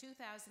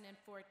 2014,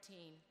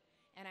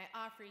 and I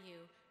offer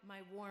you my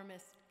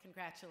warmest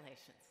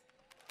congratulations.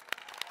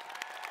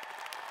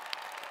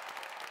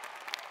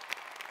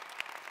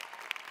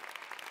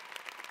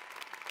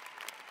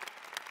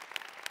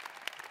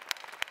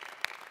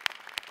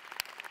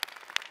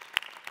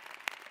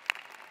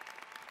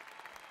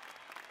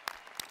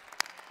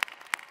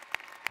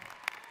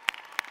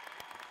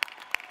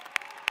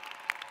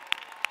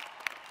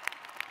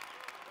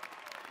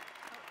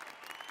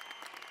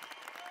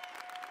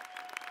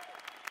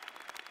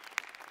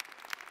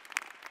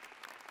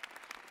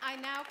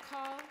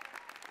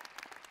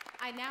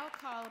 I now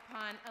call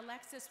upon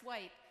Alexis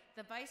White,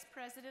 the Vice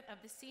President of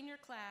the senior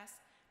class,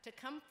 to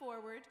come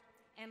forward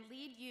and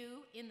lead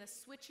you in the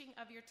switching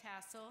of your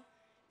tassel,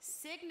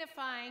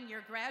 signifying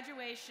your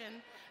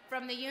graduation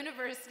from the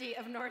University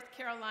of North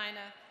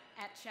Carolina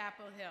at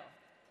Chapel Hill.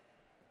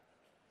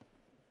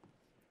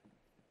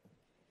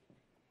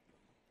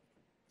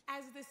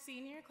 As the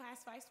senior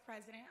class vice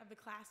president of the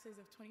classes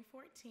of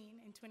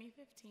 2014 and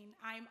 2015,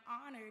 I am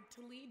honored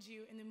to lead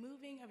you in the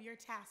moving of your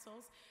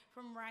tassels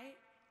from right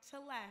to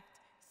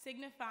left,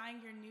 signifying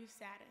your new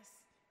status.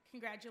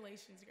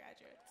 Congratulations,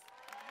 graduates.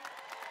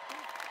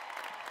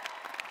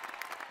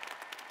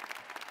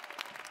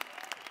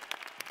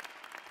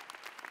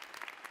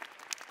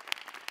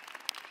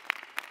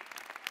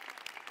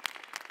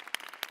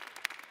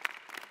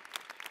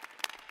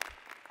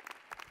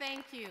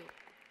 Thank you.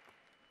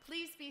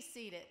 Please be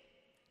seated.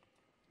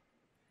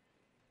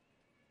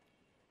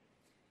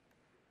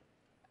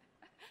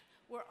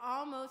 We're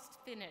almost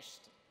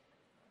finished.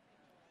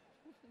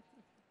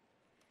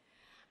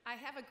 I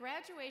have a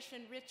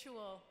graduation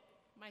ritual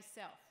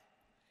myself.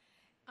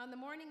 On the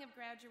morning of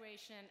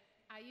graduation,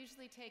 I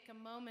usually take a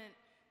moment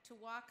to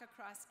walk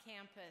across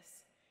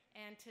campus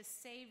and to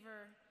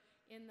savor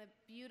in the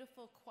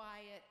beautiful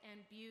quiet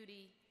and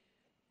beauty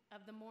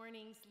of the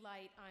morning's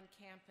light on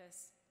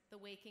campus, the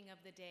waking of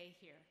the day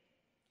here.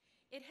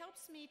 It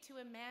helps me to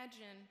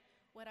imagine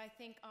what I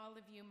think all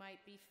of you might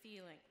be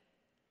feeling.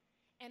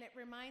 And it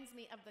reminds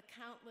me of the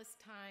countless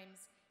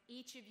times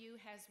each of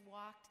you has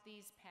walked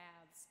these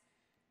paths,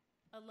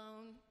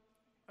 alone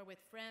or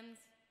with friends,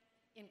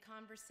 in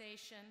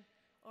conversation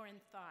or in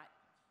thought,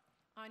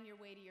 on your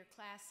way to your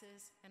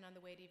classes and on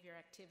the way to your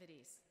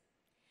activities.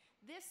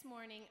 This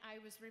morning,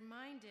 I was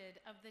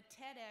reminded of the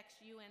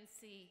TEDx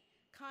UNC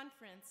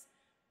conference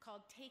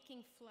called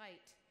Taking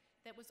Flight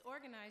that was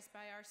organized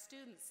by our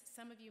students.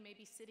 Some of you may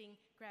be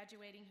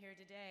graduating here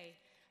today,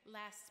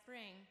 last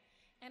spring.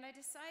 And I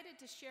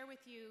decided to share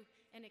with you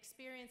an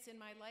experience in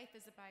my life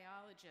as a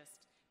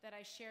biologist that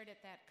I shared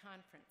at that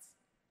conference.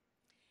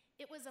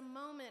 It was a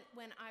moment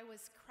when I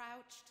was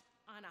crouched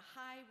on a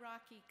high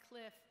rocky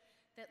cliff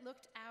that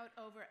looked out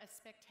over a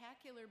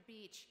spectacular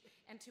beach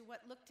and to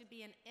what looked to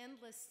be an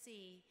endless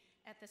sea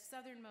at the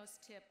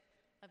southernmost tip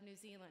of New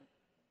Zealand.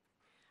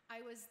 I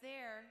was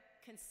there,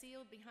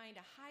 concealed behind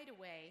a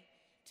hideaway,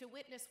 to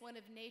witness one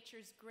of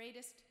nature's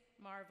greatest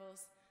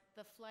marvels,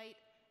 the flight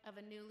of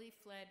a newly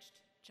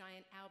fledged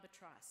giant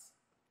albatross.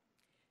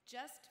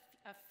 Just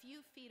a few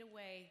feet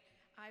away,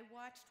 I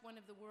watched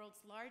one of the world's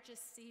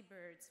largest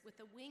seabirds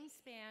with a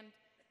wingspan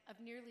of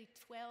nearly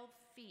 12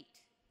 feet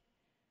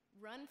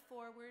run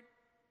forward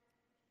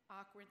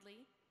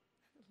awkwardly,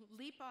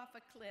 leap off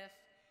a cliff,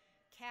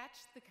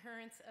 catch the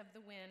currents of the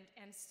wind,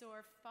 and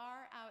soar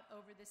far out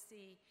over the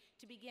sea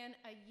to begin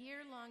a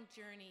year-long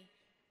journey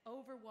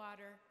over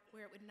water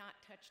where it would not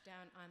touch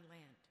down on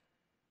land.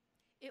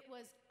 It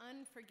was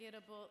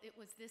unforgettable. It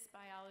was this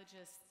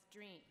biologist's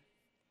dream.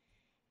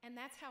 And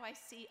that's how I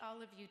see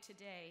all of you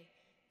today,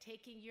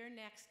 taking your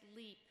next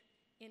leap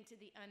into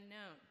the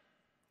unknown.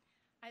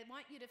 I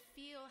want you to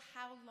feel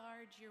how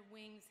large your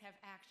wings have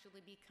actually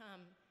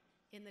become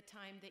in the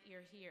time that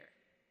you're here.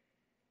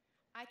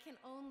 I can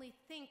only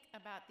think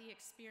about the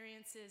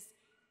experiences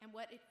and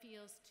what it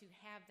feels to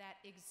have that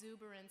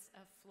exuberance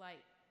of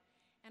flight.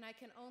 And I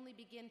can only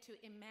begin to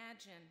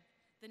imagine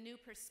the new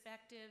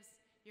perspectives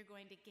you're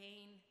going to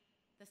gain,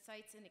 the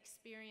sights and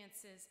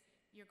experiences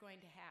you're going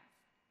to have.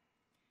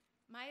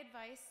 My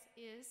advice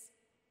is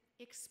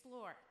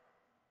explore,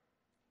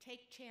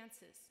 take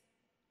chances,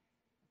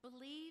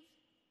 believe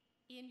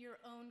in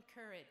your own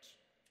courage,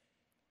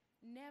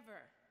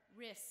 never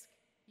risk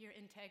your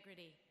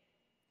integrity,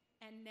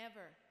 and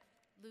never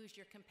lose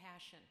your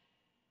compassion.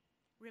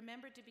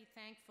 Remember to be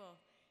thankful,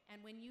 and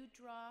when you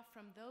draw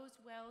from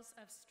those wells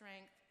of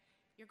strength,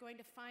 you're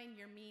going to find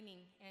your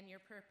meaning and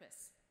your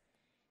purpose.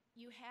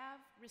 You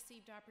have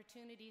received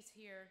opportunities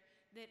here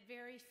that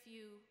very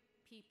few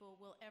people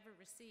will ever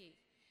receive,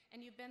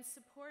 and you've been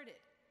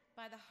supported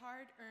by the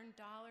hard-earned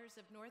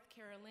dollars of North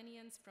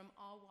Carolinians from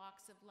all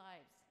walks of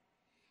life,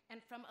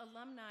 and from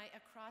alumni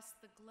across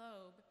the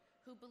globe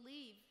who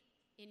believe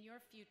in your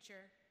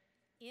future,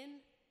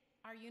 in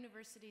our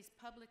university's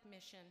public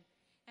mission,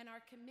 and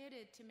are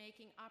committed to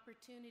making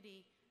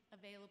opportunity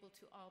available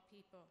to all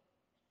people.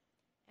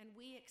 And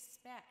we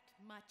expect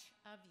much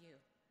of you.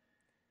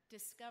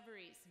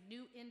 Discoveries,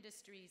 new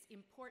industries,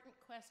 important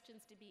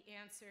questions to be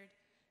answered,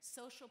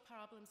 social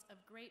problems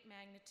of great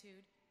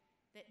magnitude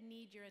that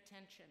need your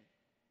attention.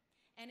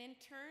 And in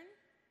turn,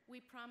 we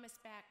promise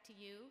back to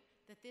you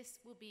that this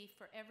will be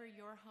forever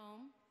your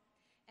home,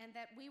 and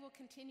that we will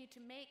continue to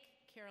make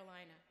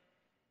Carolina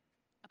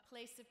a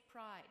place of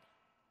pride,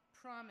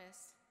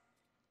 promise,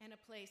 and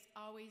a place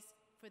always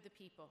for the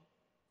people.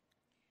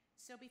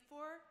 So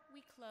before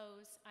we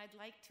close, I'd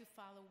like to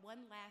follow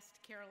one last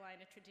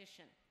Carolina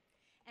tradition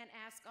and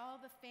ask all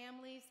the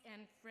families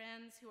and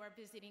friends who are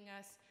visiting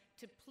us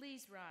to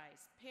please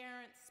rise.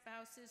 Parents,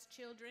 spouses,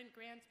 children,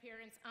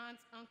 grandparents,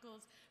 aunts,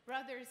 uncles,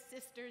 brothers,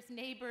 sisters,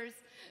 neighbors,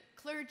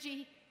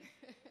 clergy,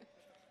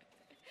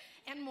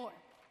 and more.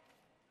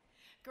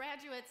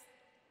 Graduates,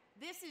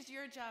 this is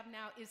your job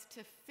now, is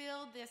to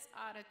fill this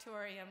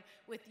auditorium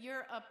with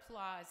your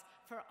applause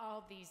for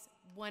all these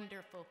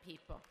wonderful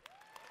people.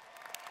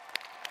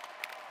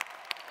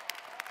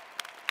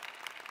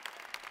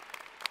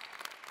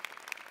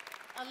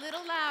 A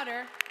little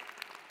louder.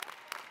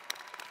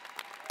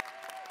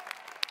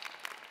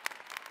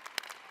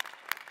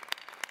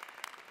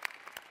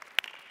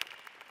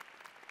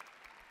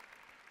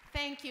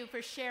 Thank you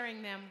for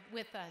sharing them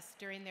with us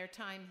during their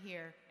time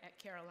here at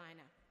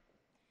Carolina.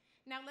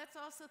 Now let's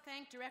also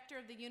thank Director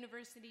of the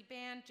University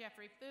Band,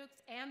 Jeffrey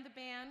Fuchs, and the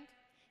band,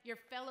 your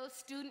fellow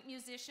student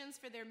musicians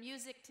for their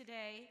music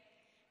today.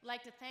 I'd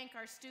like to thank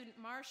our student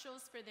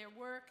marshals for their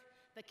work,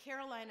 the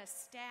Carolina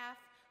staff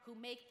who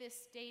make this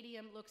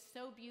stadium look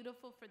so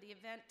beautiful for the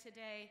event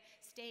today,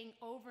 staying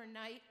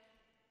overnight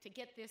to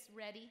get this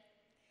ready.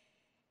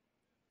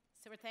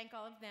 So we thank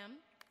all of them.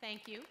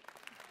 Thank you.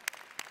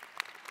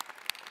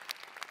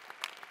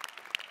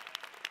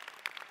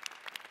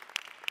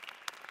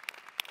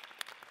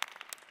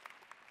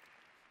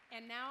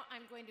 And now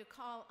I'm going to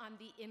call on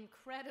the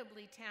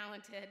incredibly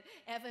talented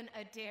Evan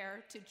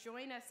Adair to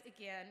join us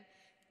again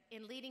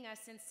in leading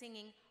us in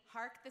singing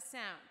Hark the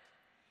Sound.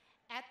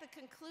 At the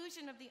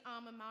conclusion of the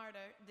alma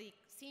mater, the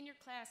senior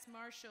class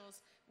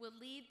marshals will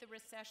lead the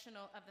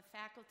recessional of the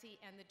faculty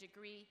and the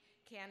degree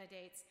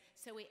candidates,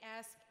 so we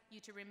ask you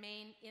to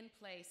remain in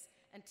place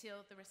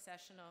until the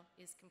recessional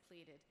is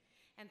completed.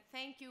 And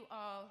thank you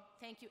all,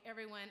 thank you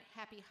everyone,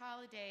 happy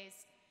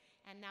holidays,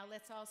 and now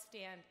let's all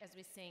stand as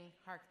we sing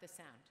Hark the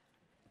Sound.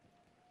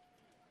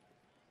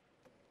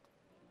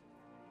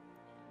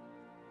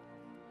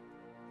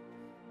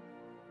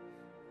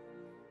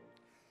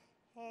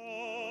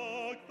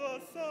 Hark the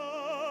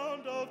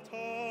sound of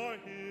Tar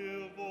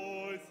Heel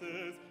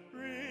voices,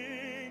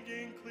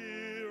 ringing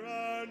clear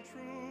and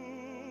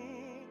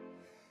true,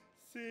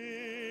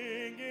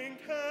 singing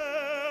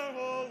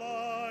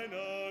Carolina's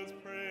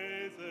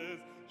praises,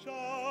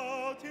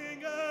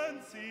 shouting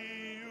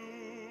NCU.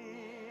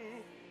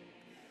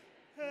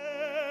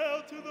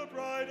 Hail to the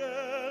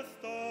brightest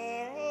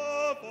star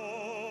of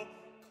all,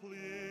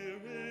 clear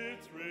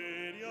its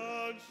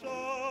radiant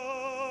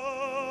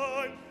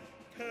shine.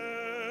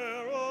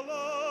 Carolina,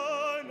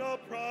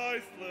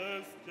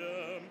 priceless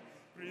gem,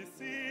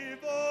 receive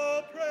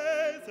all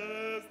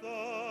praises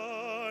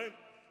thine.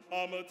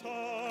 I'm a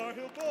Tar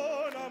Heel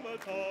born, I'm a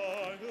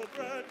Tar Heel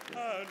bred,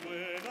 and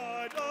when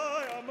I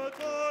die, I'm a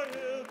Tar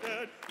Heel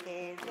dead.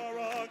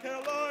 Zara,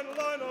 Carolina.